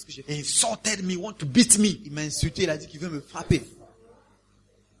 Je ne sais pas ce que j'ai He fait. insulted me, want to beat me. Il m'a insulté, il a dit qu'il veut me frapper.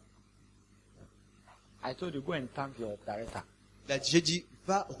 I told you, go and thank your director. J'ai dit,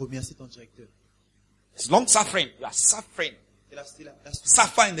 va remercier ton directeur. It's long suffering. You are suffering. La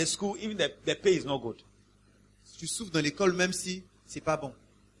Suffer in the school, even the pay is not good. tu souffres dans l'école même si c'est pas bon.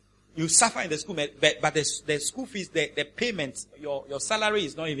 You suffer in the school, but the school fees, the payment, your salary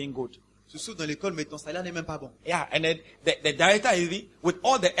is not even good. Tu souffres dans l'école mais ton salaire n'est même pas bon. Yeah, and then the director is even, with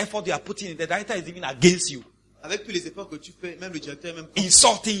all the effort you are putting in, the director is even against you. Avec tous les efforts que tu fais, même le directeur est même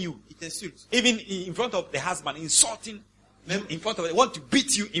Insulting you. il t'insulte. Even in front of the husband, insulting, même in front of, they want to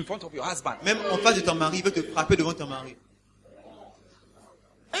beat you in front of your husband. Même en face de ton mari, il veut te frapper devant ton mari.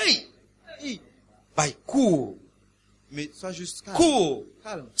 Hey! Hey, By cool. mais sois juste calme. Cool.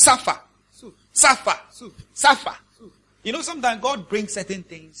 Calme. Suffer. Souffre. Suffer. Souffre. Suffer. Souffre. You know, sometimes God brings certain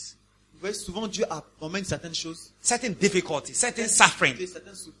things, Vous voyez, souvent Dieu emmène certaines choses, certain difficulties, certain suffering,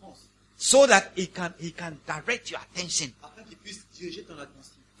 certaines souffrances, so that he can direct your attention afin qu'il puisse diriger ton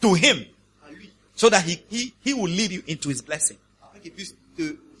attention to him, à lui, so that he will lead you into his blessing. afin qu'il puisse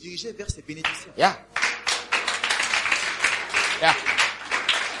te diriger vers ses bénédictions. Yeah. Yeah.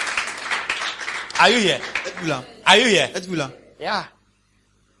 Are you here? Êtes-vous là? Are you here? Êtes-vous là? Yeah.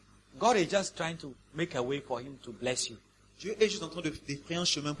 God is just trying to make a way for him to bless you. Dieu est juste en train de frayer un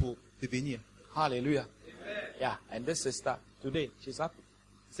chemin pour te bénir. Hallelujah. Yeah. And this sister, today, she's happy.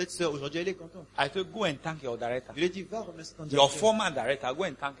 Cette sœur, aujourd'hui, elle est contente. I said, go and thank your director. Je lui ai dit, va remercier ton Your directeur. former director, go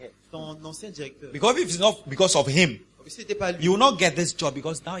and thank her. Ton ancien directeur. Because if it's not because of him, Si c'était pas lui, you will not get this job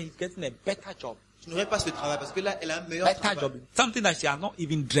because now he's getting a better job. tu n'aurais pas ce travail parce que là, elle a un meilleur Better travail. job. Something that she has not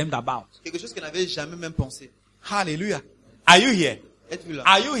even dreamed about. Quelque chose qu'elle n'avait jamais même pensé. Hallelujah. Are you here? Êtes-vous là?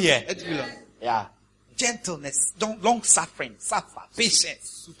 Are you here? Êtes-vous là? Yeah. Gentleness, long suffering, suffer,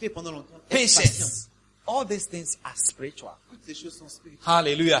 patience, Souffrir pendant longtemps. Être patient. patience. All these things are spiritual. Toutes ces choses sont spirituelles.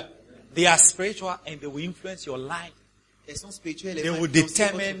 Hallelujah. They are spiritual and they will influence your life. Elles sont spirituelles. They Elles will vont influencer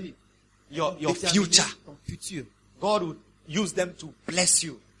votre determine vie. your Déterminer future. Ton futur. God will use them to bless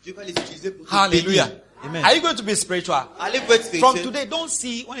you. Dieu va les utiliser pour te Hallelujah. bénir. Amen. Are you going to be spiritual? Allez-vous être From spirituel. today, don't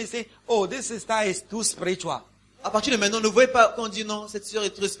see when they say, oh, this sister is too spiritual. À partir de maintenant, ne voyez pas quand on dit non, cette sœur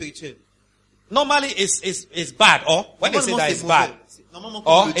est trop spirituelle. Normally, it's bad. Or when they say Normalement, that, c'est it's mauvais. bad. Normalement,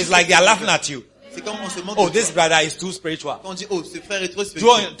 quand Or on le dit, it's like they are laughing at you. c'est comme on se moque Oh, de this toi. brother is too spiritual. Quand on dit, oh, ce frère est trop True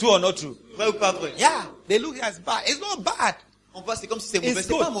spirituel. or not true? Vrai ou pas vrai? Yeah, they look as bad. It's not bad. On voit, c'est comme si c'est mauvais. It's C'est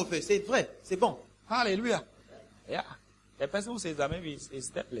good. pas mauvais, c'est vrai, c'est bon. Hallelujah. Yeah. The person who says that maybe is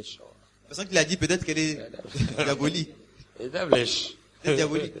devilish. Or La personne qui l'a dit, peut-être qu'elle est diabolique. it's devilish. C'est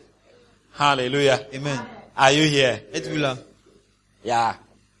diabolique. Hallelujah. Amen. Are you here? Êtes-vous là? Yeah.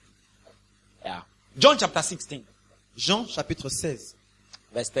 Yeah. John chapter 16, Jean chapitre 16.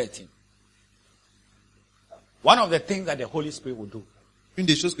 verse 13. One of the things that the Holy Spirit will do, Une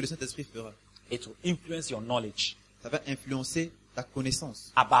des choses que le Saint-Esprit fera, it will influence your knowledge ça va influencer ta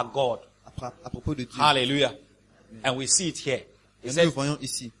connaissance about God. à propos de Dieu. Hallelujah. And we see it here. Et It nous le says, voyons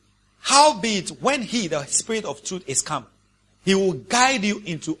ici. howbeit, when he, the Spirit of truth, is come, he will guide you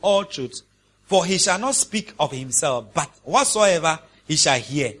into all truth. For he shall not speak of himself, but whatsoever he shall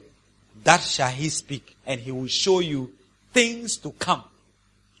hear, that shall he speak, and he will show you things to come.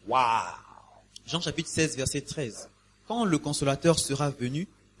 Wow. Jean chapitre 16, verset 13. Quand le consolateur sera venu,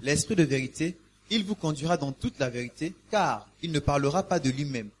 l'Esprit de vérité, il vous conduira dans toute la vérité, car il ne parlera pas de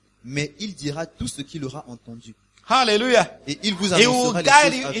lui-même, mais il dira tout ce qu'il aura entendu. Hallelujah. Et il vous He will annoncera les guide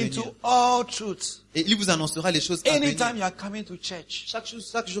choses you à venir. into all truth. Et il vous annoncera les choses à Anytime venir. you are coming to church, Chaque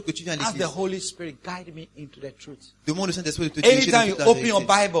jour que tu viens à ask the l'église, Holy Spirit, guide me into the truth. demande au Saint-Esprit de te diriger dans Anytime you toute la open your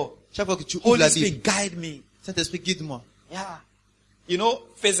vérité. Bible, Chaque fois que tu ouvres Holy la Bible, Spirit, guide me. Saint-Esprit, guide-moi. Yeah. You know,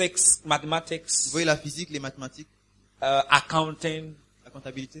 physics, Vous mathematics, voyez la physique, les mathématiques, accounting, la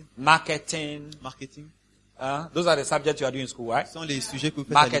comptabilité, marketing. marketing. Those are the subjects you are doing in school, right? Ce sont les sujets que vous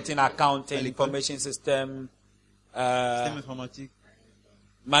faites à l'école. Marketing, accounting, à l'école. information system, Système informatique,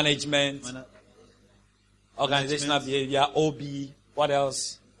 management, mana- organizational behavior, OB, what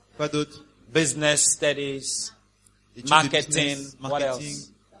else? quoi d'autre? Business studies, Études de marketing, business, what marketing,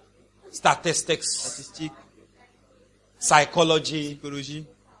 else? Statistics, statistique, psychology, psychologie,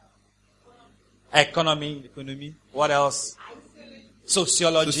 economy, économie, what else?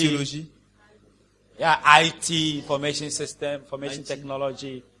 Sociology, sociologie, yeah, IT, information system, information IT.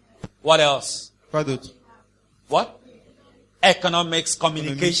 technology. What else? quoi d'autre? What? Economics,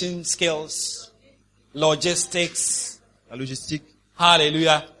 communication skills, logistics. La logistique.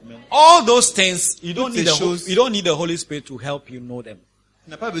 Hallelujah. Amen. All those things, you don't Toutes need ces choses- you don't need the Holy Spirit to help you know them. Tu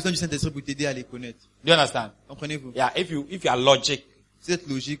n'as pas besoin du Saint-Esprit pour t'aider à les connaître. Do you understand? Comprenez-vous? Yeah, if you are logic, Si vous êtes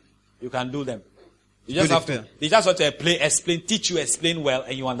logique, you can do them. You peux just les have to, faire. they just have to explain, teach you, explain well,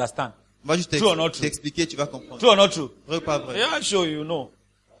 and you understand. on va juste True or not true? t'expliquer, tu vas comprendre. True or not true? Vrai ou pas vrai? Yeah, sure, you know.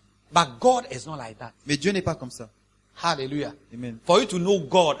 But God is not like that. Mais Dieu n'est pas comme ça. Hallelujah. Amen. For you to know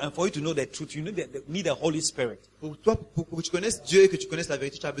God and for you to know the truth, you need the Holy Spirit. Pour toi, pour que tu connaisses Dieu et que tu connaisses la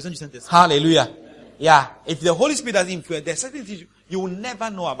vérité, tu as besoin du Saint-Esprit. Hallelujah. Yeah. If the Holy Spirit doesn't influence, there's certain things you will never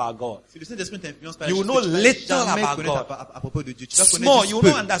know about God. Si le Saint-Esprit ne t'influence pas, You la will chose que know tu vas little jamais about connaître God. à propos de Dieu. Tu vas Small, connaître you juste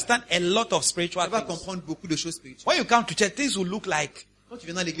will peu. not understand a lot of spiritual Tu vas things. comprendre beaucoup de choses spirituelles. When you come to church, things will look like Quand tu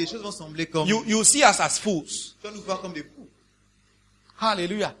viens dans l'église, les choses vont sembler comme, you see us as fools. tu vas nous voir comme des fous.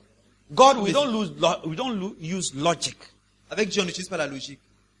 Hallelujah. God, we don't use logic. Avec Dieu, on n'utilise pas la logique.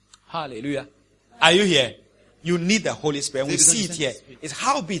 Hallelujah. Are you here? You need the Holy Spirit. We Vous avez see it besoin here. du Saint-Esprit. It's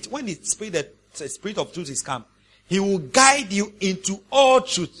howbeit when the Spirit of truth is come, He will guide you into all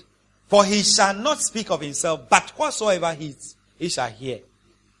truth. For He shall not speak of Himself, but whatsoever he shall hear,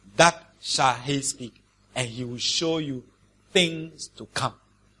 that shall He speak, and He will show you things to come.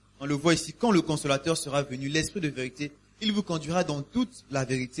 On le voit ici, quand le consolateur sera venu, l'Esprit de vérité, il vous conduira dans toute la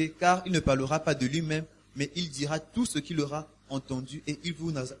vérité, car il ne parlera pas de lui-même, mais il dira tout ce qu'il aura entendu et il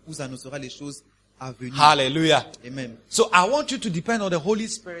vous annoncera les choses à venir. Hallelujah. Amen. So I want you to depend on the Holy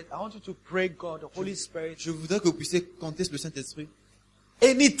Spirit. I want you to pray God, the Holy Spirit. Je voudrais que vous puissiez compter sur le Saint-Esprit.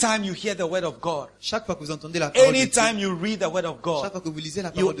 Anytime you hear the word of God, Chaque fois que vous entendez la parole de Dieu, anytime you read the word of chaque God, fois que vous lisez la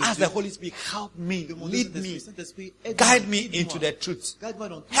you parole de ask Dieu, the Holy Spirit, help me, demandez au lead Saint-Esprit, me, Saint-Esprit, aide-moi, guide me into guide-moi. the truth. Guide-moi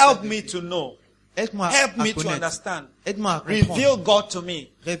dans toute Help la me vérité. to know. Aide-moi Help à me to connaître. understand. Aide-moi à comprendre. Reveal God to me.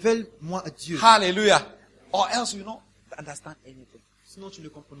 Révèle-moi Dieu. Hallelujah. Or else you don't understand anything. Sinon, tu ne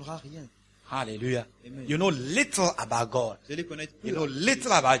comprendras rien. Hallelujah. Amen. You know little about God. Vous allez connaître peu. You know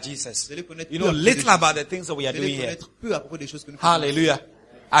little about Jesus. Vous allez connaître You peu know à propos des little choses. about the things that we are Vous allez doing here. connaître peu à propos des choses que nous faisons. Hallelujah.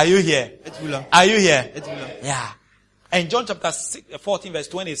 Are you here? Êtes-vous là? Are you here? Êtes-vous là? Yeah. And John chapter 14 verse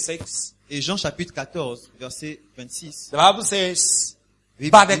 26, Et Jean chapitre 14, verset 26. the Bible says,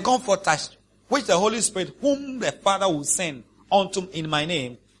 Bible but the dit, Comforter, which the Holy Spirit, whom the Father will send unto in my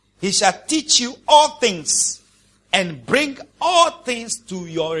name, He shall teach you all things and bring all things to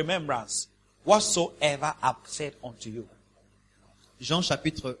your remembrance, whatsoever I've said unto you. Jean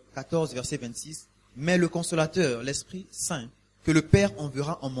chapitre 14, verset 26. Mais le consolateur, l'Esprit Saint, que le Père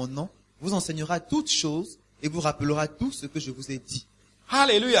enverra en mon nom, vous enseignera toutes choses et vous rappellera tout ce que je vous ai dit.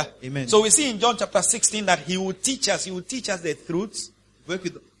 Hallelujah. Amen. So we see in John chapter 16 that He will teach us the truths. Vous voyez que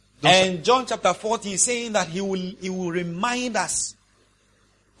dans And John chapter 14 is saying that he will remind us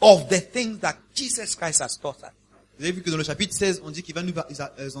of the things that Jesus Christ has taught us. vous avez vu que dans le chapitre 16, on dit qu'il va nous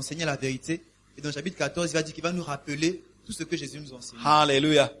enseigner la vérité. Et dans le chapitre 14, il va dire qu'il va nous rappeler tout ce que Jésus nous enseigne.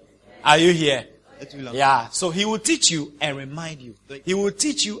 Hallelujah. Are you here? Êtes-vous là? Yeah. So he will teach you and remind you. He will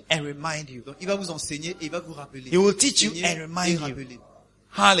teach you and remind you. Donc il va vous enseigner et il va vous rappeler. He will teach you Enseigner and remind et you. rappeler.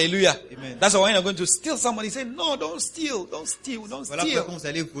 Hallelujah. Amen. That's why when you're going to steal somebody, say, no, don't steal, don't steal, don't Voilà pourquoi steal. quand vous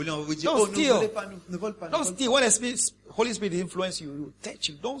allez voler, on va vous dire, Don't oh, ne steal. volez pas, ne vole pas. ne Don't vole steal. When the Holy Spirit influence you, he will teach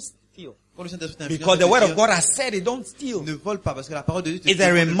you, don't steal. pas. Quand le Saint-Esprit t'influence, Because the il va word te of dire, God has said it, don't steal. ne vole pas, parce que la parole de Dieu te It's dit,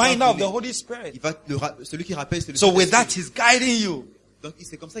 a ne pas reminder of the voler. Holy Spirit. Il va celui qui rappelle, c'est le So with that, Saint-Esprit. he's guiding you. Donc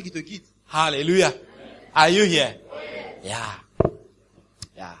c'est comme ça qu'il te guide. Hallelujah. Are you here? Yeah.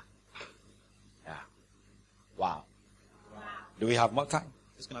 Yeah. Yeah. Wow. Do we have more time?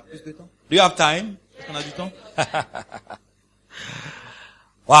 Est-ce qu'on a plus de temps? Do you have time? Est-ce qu'on a du temps?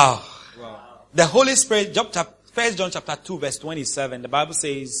 Wow. Wow. The Holy Spirit, 1 John chapter 2 verse 27, the Bible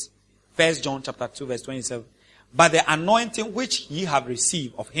says, 1 John chapter 2 verse 27, but the anointing which ye have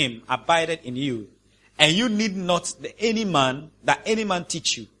received of him abideth in you, and you need not that any man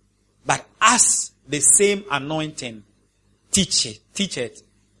teach you, but as the same anointing teacheth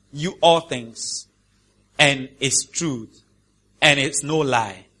you all things, and is truth, and it's no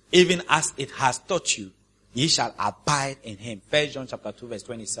lie, even as it has taught you, ye shall abide in him. 1 John chapter 2 verse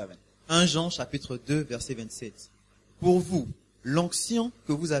 27. 1 Jean chapitre 2 verset 27. Pour vous, l'onction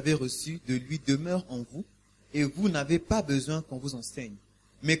que vous avez reçue de lui demeure en vous, et vous n'avez pas besoin qu'on vous enseigne.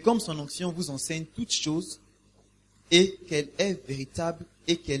 Mais comme son onction vous enseigne toutes choses, et qu'elle est véritable,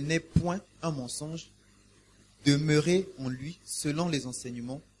 et qu'elle n'est point un mensonge, demeurez en lui selon les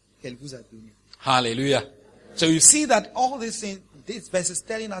enseignements qu'elle vous a donnés. Hallelujah. So you see that all these things, this verse is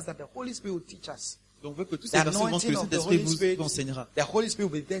telling us that the Holy Spirit will teach us. Donc, on veut que tous The ces versets montrent que le anointing of the Saint-Esprit Holy vous Spirit, enseignera. the Holy Spirit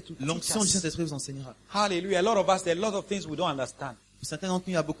will be there to teach L'onction du us. Saint-Esprit vous enseignera. Hallelujah. A lot of us, there are a lot of things we don't understand Pour certains d'entre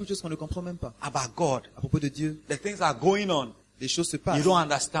nous, il y a beaucoup de choses qu'on ne comprend même pas. about God. À propos de Dieu, The things are going on. les choses se You passent. don't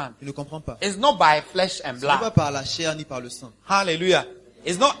understand. Tu ne comprends pas. It's not by flesh and Ce n'est pas blood. par la chair ni par le sang. Hallelujah.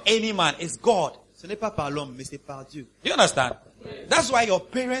 It's not any man, it's God. Ce n'est pas par l'homme, mais c'est par Dieu. Do you understand? That's why your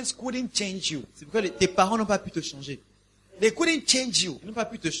parents couldn't change you. C'est pourquoi tes parents n'ont pas pu te changer. They couldn't change you. Ils n'ont pas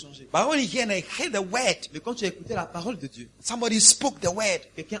pu te changer. But when you hear and hear the word, Mais quand tu as écouté la parole de Dieu, somebody spoke the word.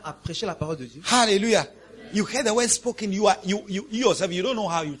 quelqu'un a prêché la parole de Dieu, Hallelujah. You hear the word spoken, you yourself, you don't know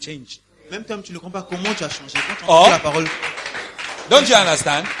how you changed. même comme tu ne comprends pas comment tu as changé, quand tu as Oh. entendu la parole, Don't you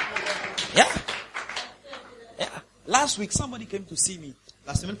understand? Yeah. Yeah. Last week, somebody came to see me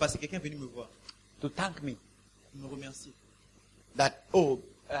la semaine passée, quelqu'un est venu me voir, to thank me me remercier, that,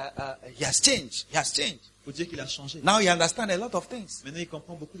 he has changed. He has changed. pour dire qu'il a changé. Now he understands a lot of things. Maintenant, il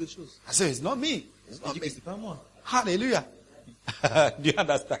comprend beaucoup de choses. I said, it's not me. It's Il not dit que me. c'est pas moi. Hallelujah. Do you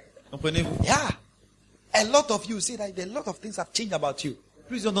understand? Comprenez-vous? Yeah. A lot of you see that a lot of things have changed about you.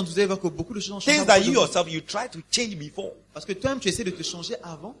 Plusieurs d'entre vous allez voir que beaucoup de choses ont changé. Things à that propos de you vous. yourself, you try to change before. Parce que toi-même, tu essaies de te changer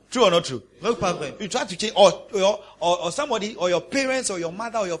avant. True or not true? Vrai ou pas vrai? You try to change, or somebody, or your parents, or your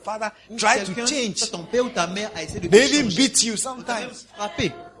mother, or your father Ou try to quelqu'un, change. soit ton père ou ta mère a essayé de te They even changer. beat you Ou t'a même sometimes.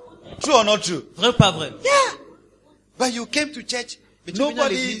 frappé. True or not true? Vrai ou pas vrai? Yeah. But you came to church. Mais tu es venu à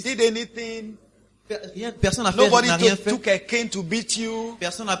Nobody l'église. did anything. Rien, personne n'a fait, Nobody n'a rien took fait. a cane to beat you.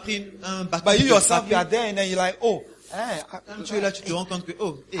 Personne n'a pris un bâton. But you pour te yourself, you are frapper. there and then you're like, oh, Quand tu es là, tu te rends compte que,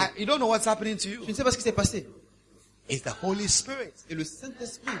 oh, you don't know what's happening to tu you. ne sais pas ce qui s'est passé. It's the Holy Spirit. Et le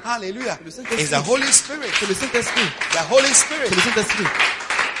Saint-Esprit. Hallelujah. Le Saint-Esprit. It's the Holy Spirit. C'est le Saint-Esprit. The Holy C'est Spirit. le Saint-Esprit.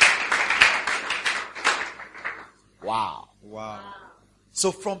 Wow. Wow.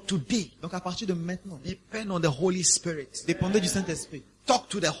 So from today, Donc à partir de maintenant, depend on the Holy Spirit. dépendez du Saint-Esprit. Talk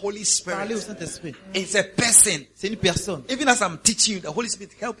to the Holy Parlez au Spirit. Saint-Esprit. It's a person. C'est une personne. Even as I'm teaching you, the Holy Spirit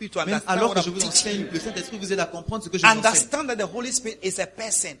help you to Même understand alors what que je I'm vous teaching enseigne, you. le Saint-Esprit vous aide à comprendre ce que je vous enseigne. Understand that the Holy Spirit is a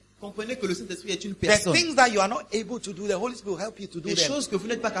person. Comprenez que le Saint-Esprit est une The personne. things that you are not able to do, the Holy Spirit will help you to do Les them. choses que vous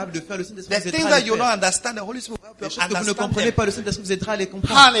n'êtes pas capable de faire, le Saint-Esprit The vous things aidera à that les you don't faire. understand, the Holy Spirit will help you Les choses que vous ne understand comprenez them. pas, le Saint-Esprit vous aidera à les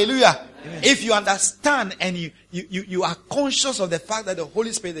comprendre. Hallelujah. Amen. If you understand and you are conscious of the fact that the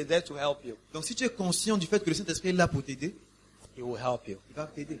Holy Spirit is there to help you, Donc si tu es conscient du fait que le Saint-Esprit est là pour t'aider, He will help you. il va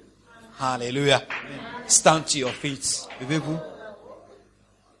t'aider. Hallelujah. Stand to your feet. Levez-vous.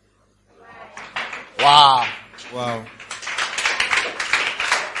 Wow. Wow.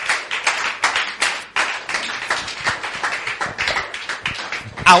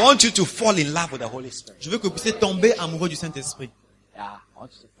 I want you to fall in love with the Holy Spirit. Je veux que vous puissiez tomber amoureux du Saint-Esprit. Yeah, I want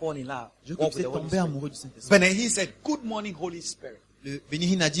you to fall in love. Je veux que vous Walk with puissiez the Holy tomber Spirit. amoureux du Saint-Esprit. But then he said, "Good morning, Holy Spirit." Le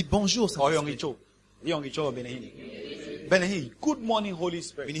Bénihin a dit bonjour Saint-Esprit. Benahi, good morning, Holy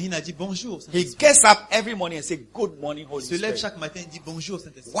Spirit. Bénihin a dit bonjour He Saint-Esprit. gets up every morning and says, "Good morning, Holy Il se lève Spirit." chaque matin et dit bonjour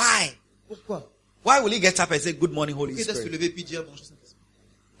Saint-Esprit. Why? Pourquoi? Why will he get up and say, "Good morning, Holy Pourquoi doit se Spirit"? lever puis dire bonjour Saint-Esprit?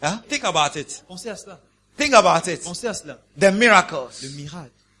 Huh? Think about it. Pensez à cela. Think about it. Pensez à cela. The Le miracles,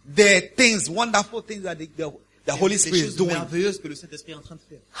 miracle. the things, wonderful things that the Holy Les Spirit is choses doing. merveilleuses que le Saint-Esprit est en train de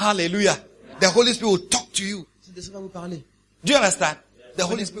faire. Hallelujah. The Holy Spirit will talk to you. Le Saint-Esprit va vous parler. Do you understand? The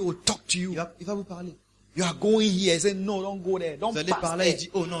Holy Spirit will talk to you. Il va vous parler. You are going here. He said, "No, don't go there. Don't Vous allez pass par là et there. dit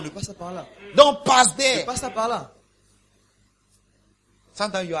oh non, ne passe pas par là. Don't pass Ne there." passe pas par là.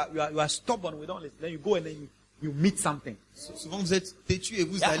 Sometimes you are stubborn. We don't listen. Then you go and then you meet something. Souvent vous êtes têtu et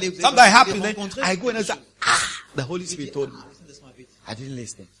vous Yeah. allez Sometimes it vous happens. allez Then rencontrer. I go and I say, the Holy Vous dites, Spirit told me. le Saint-Esprit m'avait dit. I didn't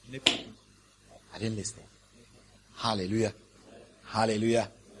listen. Je n'ai pas entendu. I didn't listen. Hallelujah. Hallelujah.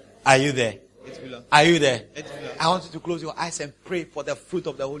 Are you there? Êtes-vous là? Are you there? Êtes-vous là? I want you to close your eyes and pray for the fruit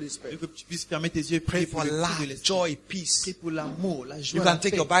of the Holy Je Spirit. veux que tu puisses fermer tes yeux et Pray prier for pour le fruit de love, l'esprit. joy, peace. Prie pour l'amour, la joie, You la can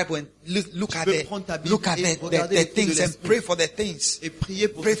take paix. your Bible and look at peux the prendre ta Bible look at et the regarder les fruits de things and l'esprit. pray for the things. Et prier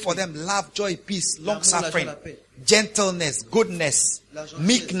pour Pray ce for fruit. them love, joy, peace, long L'amour, la joie, suffering, la paix. gentleness, goodness, La gentillesse,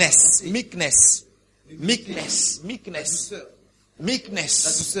 meekness, la bonté. meekness, meekness, La meekness, douceur. La meekness,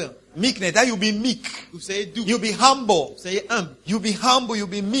 douceur. meekness. That you be meek, Vous soyez doux. you be humble, Soyez humble. you be humble, you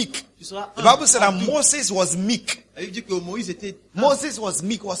be meek. Tu seras The humble. Bible said that doux. Moses was meek. La Bible dit que Moïse était humble. Moses was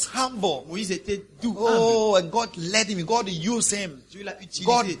meek, was humble. Moïse était doux, humble. Oh, and God led him. God used him. Dieu l'a utilisé.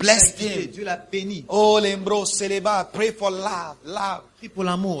 God Dieu l'a blessed guidé, him. Dieu l'a béni. Oh, Lembro Seleba, pray for love, love, Prie pour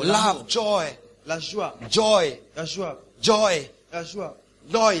l'amour, love, l'amour, joy, la joie, joy, la joie, joy, la joie,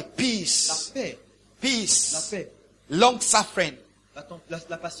 joy, la peace, paix, la peace, paix, long suffering,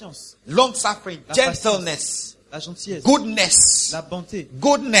 la patience, long suffering, La gentleness, La gentillesse. Goodness. La bonté.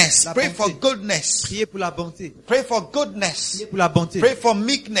 Goodness. La Pray bonté. for goodness. Priez pour la bonté. Pray for goodness. Priez pour la bonté. Pray for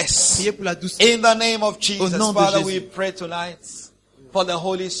meekness. Priez pour la douceur. In the name of Jesus, Au nom de Father, Jésus. we pray tonight for the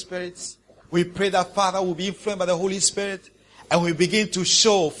Holy Spirit. We pray that Father will be influenced by the Holy Spirit and we begin to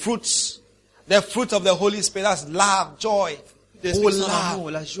show fruits. The fruit of the Holy Spirit, that's love, joy. L'Esprit Who will Saint, l'amour,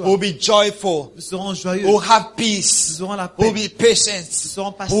 la laugh, joie. who will be joyful, Nous serons joyeux. who will have peace, Nous aurons la who will paix. be patient, Nous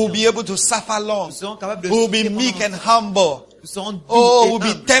serons who will patients. be able to suffer long, Nous serons capables de who will be souffrir meek pendant and humble. Nous serons doux Oh, et will be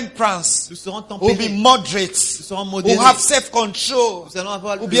humbles. temperance, Nous serons will be tempérés. moderate, Nous serons will modérés. have self-control, Nous allons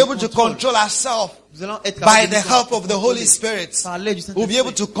avoir will le be able to contrôle. control ourselves Nous allons être by capables the de nous help of the Holy contrôler. Spirit. Par l'aide du We'll be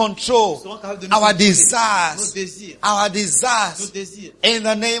able Saint-Esprit. to control Nous serons capables de nous our contrôler. Nos desires, désirs. our Nos desires. désirs. In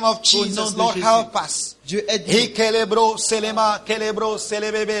the name of nom Jesus, de Lord, Jésus. help us. Dieu aide He nous. kelebro selema kelebro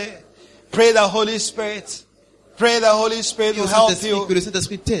selebebe. Pray the Holy Spirit. Pray the Holy Spirit Prie to au help Saint-Esprit, que you. le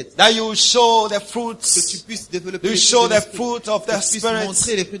Saint-Esprit t'aide. That you show the Que tu fruits. puisses développer You les show fruits de the l'Esprit. fruit of Que the tu puisses montrer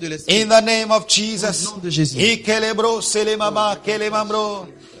Spirit. les fruits de l'Esprit. In the name of Jesus. Au nom de Jésus. He kelebro selemama kelemambro.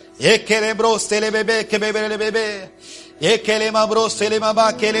 He kelebro selebebe kebebelebebe. He kelemambro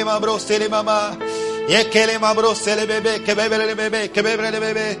selemama kelemambro selemama. Ye kelemambro selebebe kebebelebebe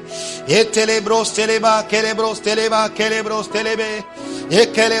kebebelebebe. Ye telebro selema kelebro selema kelebro selebe. Ye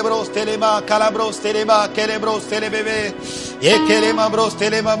kelebro selema calabro selema kelebro selebebe. Ye kelemambro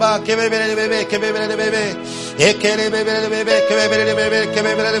selema kebebelebebe kebebelebebe. Ye kelebebelebebe kebebelebebe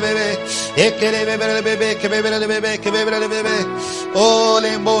kebebelebebe. Ye kelebebelebebe kebebelebebe kebebelebebe. Oh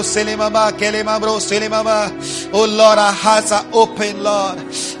lembo selema kelemambro selema. Oh Lord, our hearts are open, Lord.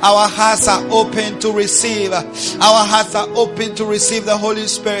 Our hearts are open to receive. Our hearts are open to receive the Holy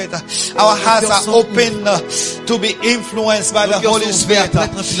Spirit. Our hearts are open to be influenced by the Holy Spirit.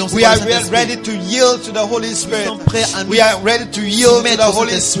 We are ready to yield to the Holy Spirit. We are ready to yield to the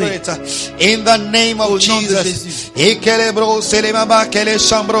Holy Spirit. In the name of Jesus. Ekelebro selemaba kele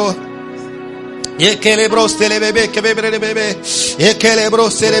shambro. Ekelebro selebebe kebebelebebe. Ekelebro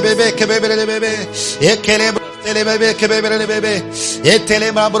selebebe kebebelebebe. Ekelebro telebebe kebebelebebe.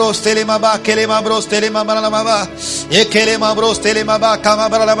 Etelemabros telemaba kelemabros telemabra. Ekelemabros telemaba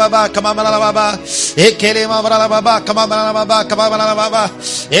kamabra kamabra. Ekelemabra kamabra kamabra.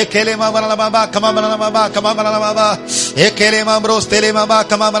 Ekelemabra kamabra. Ekelemabros telemaba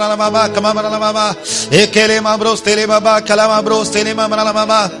kamabra. Ekelemabros telemaba kalamabros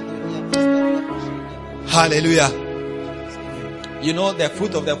telemabra. Hallelujah. You know, the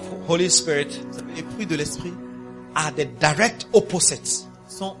fruit of the Holy Spirit Les fruits de l'Esprit are the direct opposites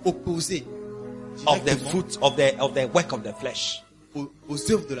sont opposés of the directement fruit of the work of the flesh.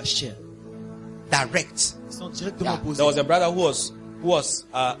 aux œuvres de la chair. Direct. Ils sont directement Yeah. opposés. There was a brother who was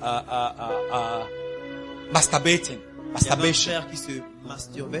masturbating. Il y avait un Masturbation. frère qui se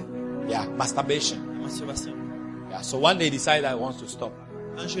masturbait. Yeah, masturbation. La masturbation. Yeah. So one day he decided that he wants to stop.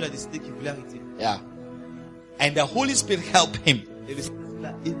 Un jour, il a décidé qu'il voulait arrêter. Yeah. And the Holy Spirit helped him. Et le Seigneur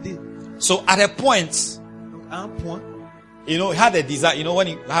l'a aidé. So at a point, Donc, à un point, you know, he had a desire. You know, when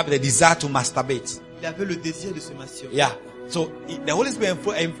you have the desire to masturbate. il avait le désir de se masturber. Yeah. So the Holy Spirit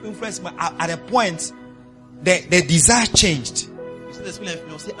influenced me at a point. The desire changed. Le Saint-Esprit l'a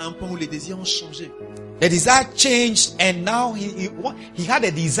influencé à un point où les désirs ont changé. The desire changed, and now he had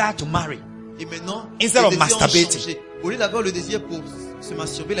a desire to marry. Et maintenant, Instead les of désirs ont masturbating. changé. Au lieu d'avoir le désir pour se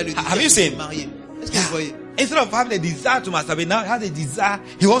masturber, il a le désir Have you pour seen? se marier. Est-ce que Yeah. vous voyez? Instead of having a desire to masturbate, now he has a desire.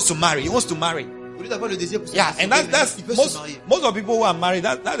 He wants to marry. He wants to marry. Au lieu d'avoir le désir pour se Yeah, masturber, and that's il veut se most marier. of people who are married.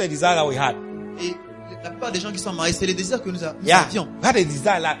 That's the desire that we had. Et la plupart des gens qui sont mariés, c'est les désirs que nous Yeah, avions. we had a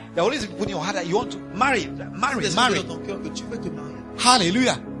desire. Like the Holy Spirit put in your heart that you want to marry, marry, C'est marry. dans ton cœur que tu veux te marier.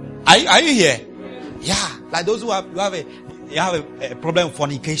 Hallelujah. Are you here? Yeah, like those who have a problem with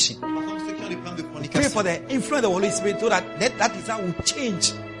fornication. Par contre, ceux qui ont des problèmes de Pray fornication, for the influence of the Holy Spirit so that desire will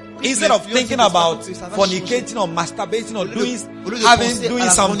change. Instead of l'influence thinking du about Saint-Esprit, ça va fornicating or masturbating or au lieu de doing penser à doing la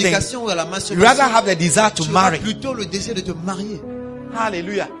something, fornication ou à la you masturbation, rather have the desire to tu auras marry. plutôt le désir de te marier.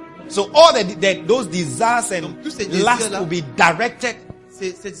 Hallelujah. So all those desires and Donc, tous ces lust désirs-là, will be directed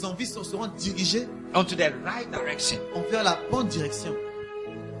Ces envies seront dirigées onto the right direction. envers la bonne direction.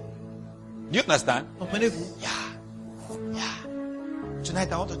 Do you understand? Comprenez-vous? Yeah.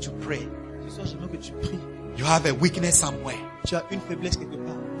 Tonight I want you to pray. Ce soir, j'aimerais que tu pries. You have a weakness somewhere. Tu as une faiblesse quelque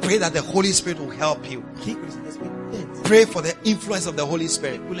part. Pray that the Holy Spirit will help you. Prie que le Saint-Esprit t'aide. Pray for the influence of the Holy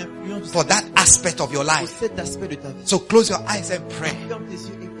Spirit Pour l'influence du for that aspect of your pour life. cet aspect de ta vie. So close your eyes and pray. Ferme tes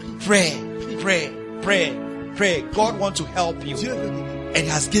yeux et prie. Pray. God wants to help you. Dieu veut t'aider. And He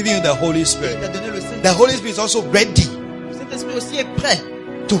has given you the Holy Il Spirit. t'a donné le Saint-Esprit. The Holy Spirit is also ready Le Saint-Esprit aussi est prêt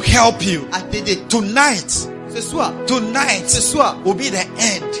to help you. à t'aider. Tonight, Ce soir, tonight ce soir, will be the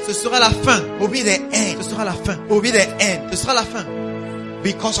end. ce sera la fin. Will be the end. Ce sera la fin. Will be the end. Ce sera la fin.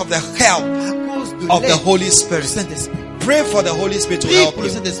 Because of the help À cause de of the l'aide Holy du Spirit. Saint-Esprit. Pray for the Holy Spirit to Prie help pour le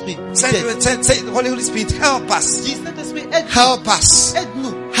you. Saint-Esprit. Say, Holy Spirit, help us. Dis, Saint-Esprit, aide-nous. Help us.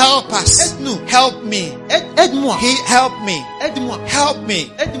 Aide-nous. Help us. Aide-nous. Help me. Aide-moi. Help me. Aide-moi. Help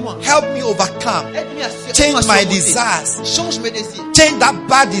me. Aide-moi. Help me overcome. Aide-moi à Change my surmonter. desires. Change mes désirs. Change that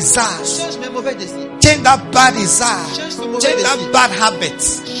bad desires. Change mes mauvais désirs. Change that bad desire. Change ce mauvais Change that désir. bad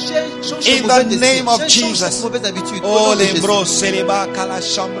habits. Change In ce the mauvais désir. name of Change Jesus. cette mauvaise habitude. Au Oh, nom de Jésus. lembro seleba kala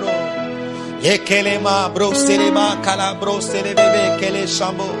shambro. Yekelema bro seleba kala bro selebebe kele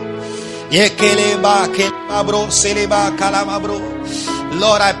shambo. Yekeleba kelema bro seleba kala bro.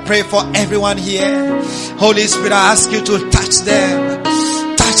 Lord, I pray for everyone here. Holy Spirit, I ask you to touch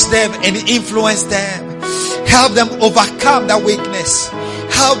them and influence them. Help them overcome that weakness.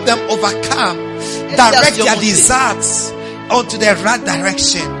 Help them overcome. Direct their desires onto the right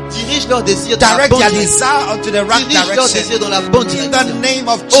direction. Dirige leurs désirs dans la Direct bonne their direction. desire onto the right Dirige leurs désirs direction. dans la bonne In the direction. name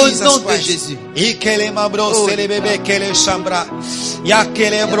of Au Jesus nom de Christ. Jésus. Ikele mabro Oh, selebebe kele shambra. Ya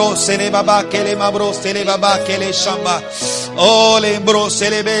kele bro selebaba kele mabro selebaba kele shamba. Oh lembro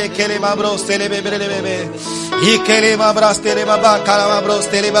selebe kele mabro selebebe bebe. Ikele mabra selebaba kala mabro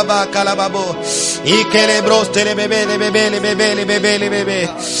selebaba kala babo. Ikele bro selebebe bebe.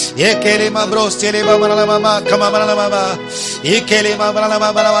 Ikele mabro selebaba la mama kama la mama. Ikele mabra la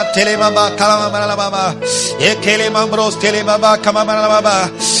mama tele mama kala mama la mama. Ikele mabro selebaba kama la mama.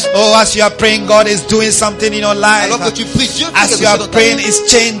 Oh, as you are praying, God is doing something in your life. Alors que tu pries, Dieu fait As quelque you chose are dans ta praying, vie. is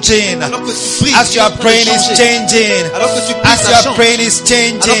changing. Alors que tu pries, As Dieu you est en are train de praying, is changer. changing. Alors que tu pries, As ça you are change. praying, is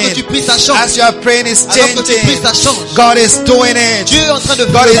Alors que tu pries, ça changing. change. As you are praying, is Alors que tu pries, ça changing. change. God is doing it. Dieu est en train de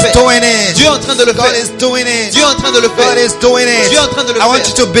God le is faire. doing it. Dieu est en train de le God faire. is doing it. Dieu est en train de le faire. God is doing it. Dieu est en train de le I want faire.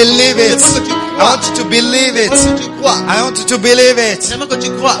 you to believe it. J'aimerais que tu I crois. want you to believe it. J'aimerais que tu crois. I want you to believe it. J'aimerais que tu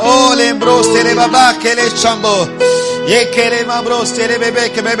crois. Oh, lembro sere baba kele chambo. Ye kele mabro sere bebe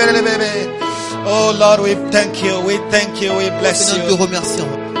ke bebe le bebe. Oh Lord, we thank you. We thank you. We bless Seigneur, nous te you. remercions.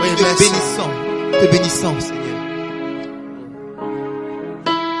 Oui, Nous te merci. bénissons. Te bénissons, Seigneur.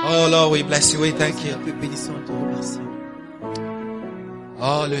 Oh Lord, we bless you. We thank you. Te bénissons, te remercions.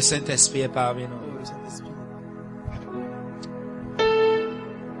 Oh, le Saint-Esprit est parmi nous. Oh, le Saint-Esprit.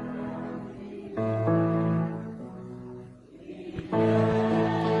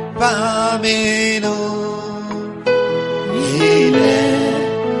 Parmi nous. Il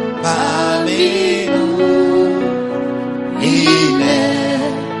est parmi nous. Il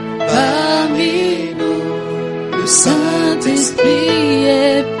est Parmi nous, le Saint-Esprit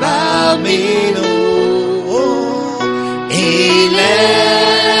est parmi nous. Oh, il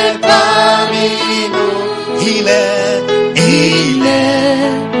est parmi nous. Il est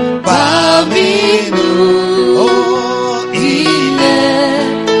parmi nous. Oh, Il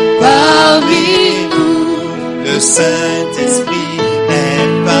est parmi nous. le Saint-Esprit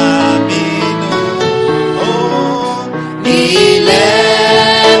est parmi nous. Oh, Il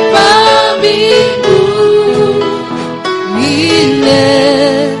est parmi nous. Il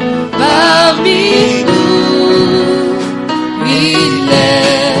est parmi nous. Il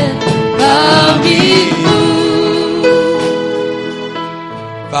est parmi nous.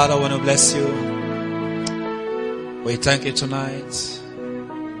 Father, I want to bless you. We thank you tonight.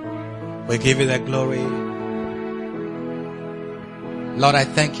 We give you the glory. Lord, I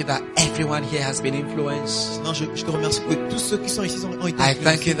thank you that everyone here has been influenced. Non, je te remercie que tous ceux qui sont ici ont été I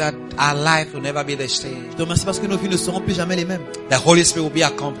thank you influencés. that our life will never be the same. Je te remercie parce que nos vies ne seront plus jamais les mêmes. The Holy Spirit will be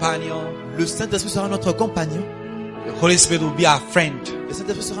our companion. Le Saint-Esprit sera notre compagnon. The Holy Spirit will be our friend. Le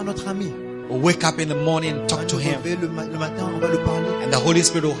Saint-Esprit sera notre ami. We'll wake up in the morning and On va talk to nous Him. lever le matin, on va le parler. And the Holy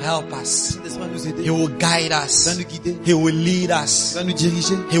Spirit will help Le us. Saint-Esprit va nous aider. He will guide Il va us. nous guider. He will lead Il us. va nous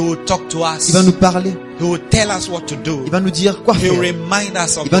diriger. He will talk to us. Il va nous parler. He will tell us what to do. Il va nous dire quoi He will faire. remind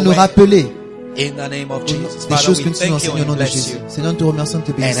us of Il va the nous way. rappeler In the name of Jesus. des Father, choses we que nous nous thank you enseignons au and nom de bless Jésus. you. Seigneur, nous te remercions, nous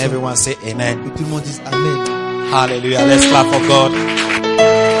te And bénissons. everyone say amen. Que tout le monde dise Amen. Hallelujah. Let's clap for God.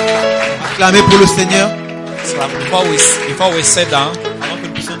 Acclamez pour le Seigneur. Before we sit down, Avant que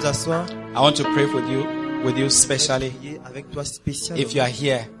nous puissions nous asseoir, I want to pray with you specially. prier avec toi spécialement. If you are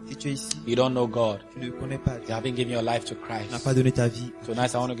here, Si tu es ici, you don't know God. tu ne connais pas You Dieu, haven't given your life to tu n'as Christ. pas donné ta vie.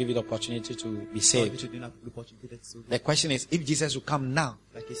 Tonight I want to give you the opportunity to be Je saved. te donne l'opportunité d'être sauvé. The question is, if Jesus will come now,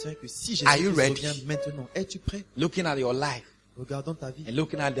 La question est que si Are you Jésus ready? revient maintenant, es-tu prêt? looking at your life Regardons ta vie. and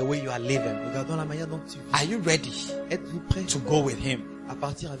looking at the way you are living, Regardons la manière dont tu vis. are you ready Êtes-vous prêt to go with Him? à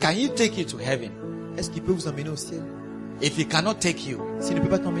partir avec Can you take you to heaven? Est-ce qu'il peut vous emmener au ciel? If He cannot take you, S'il ne peut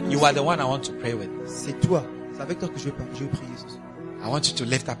pas t'emmener au you are ciel, the one I want to pray with. c'est toi. C'est avec toi que je veux prier ce soir. I want you to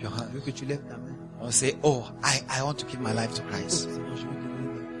lift up your Je hand. veux que tu lèves ta main. Or say, oh, I want to give my life to Oh, Christ. Seigneur, je veux te donner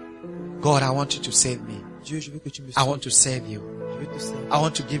ma vie. God, I want you to save me. Dieu, je veux que tu me I sauves. want to save you. Je veux te servir. I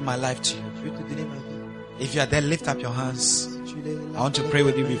want to give my life to you. Je veux te donner ma vie. If you are there, lift up your hands. Si tu es là, I want to pray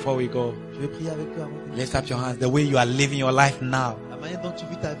with you before we go. je vais prier avec toi avant de Lift up your hands. The way you are living your life now. La manière dont tu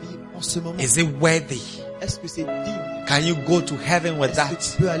vis ta vie en ce moment, Is it worthy? est-ce que c'est digne? Can you go to heaven with Est-ce that? que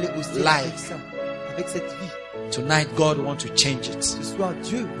tu peux aller au ciel life. avec ça, avec cette vie? Tonight, God wants to change it. Ce soir,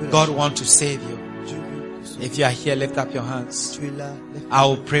 Dieu veut la God changer. wants to save you. Dieu veut te sauver. If you are here, lift up your hands. Tu es là, lève I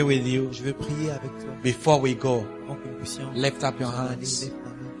will pray with you. Je veux prier avec toi Before we go, avant que nous puissions lift up your s'en aller. hands.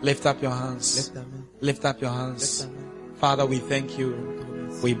 Lève ta main, Lift up your lève hands. ta main, Lift up your lève hands. ta main. Father, we thank you. On te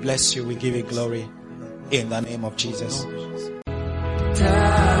remercie. We bless you. We give you glory. In the name of Au Jesus. nom de Jésus.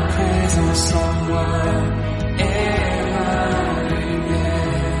 Ta présence en moi est ma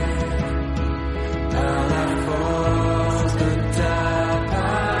lumière. Par la force de ta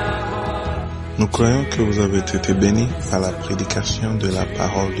parole. Nous croyons que vous avez été bénis par la prédication de la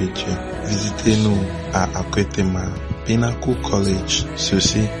parole de Dieu. Visitez-nous à Akwetema Pinnacle College,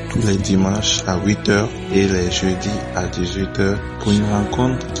 ceci tous les dimanches à 8h et les jeudis à 18h pour une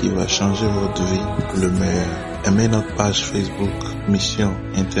rencontre qui va changer votre vie pour le meilleur. Aimez notre page Facebook Mission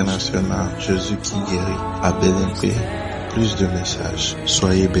Internationale Jésus qui guérit à BNP. Plus de messages.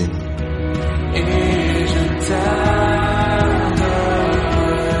 Soyez bénis. Et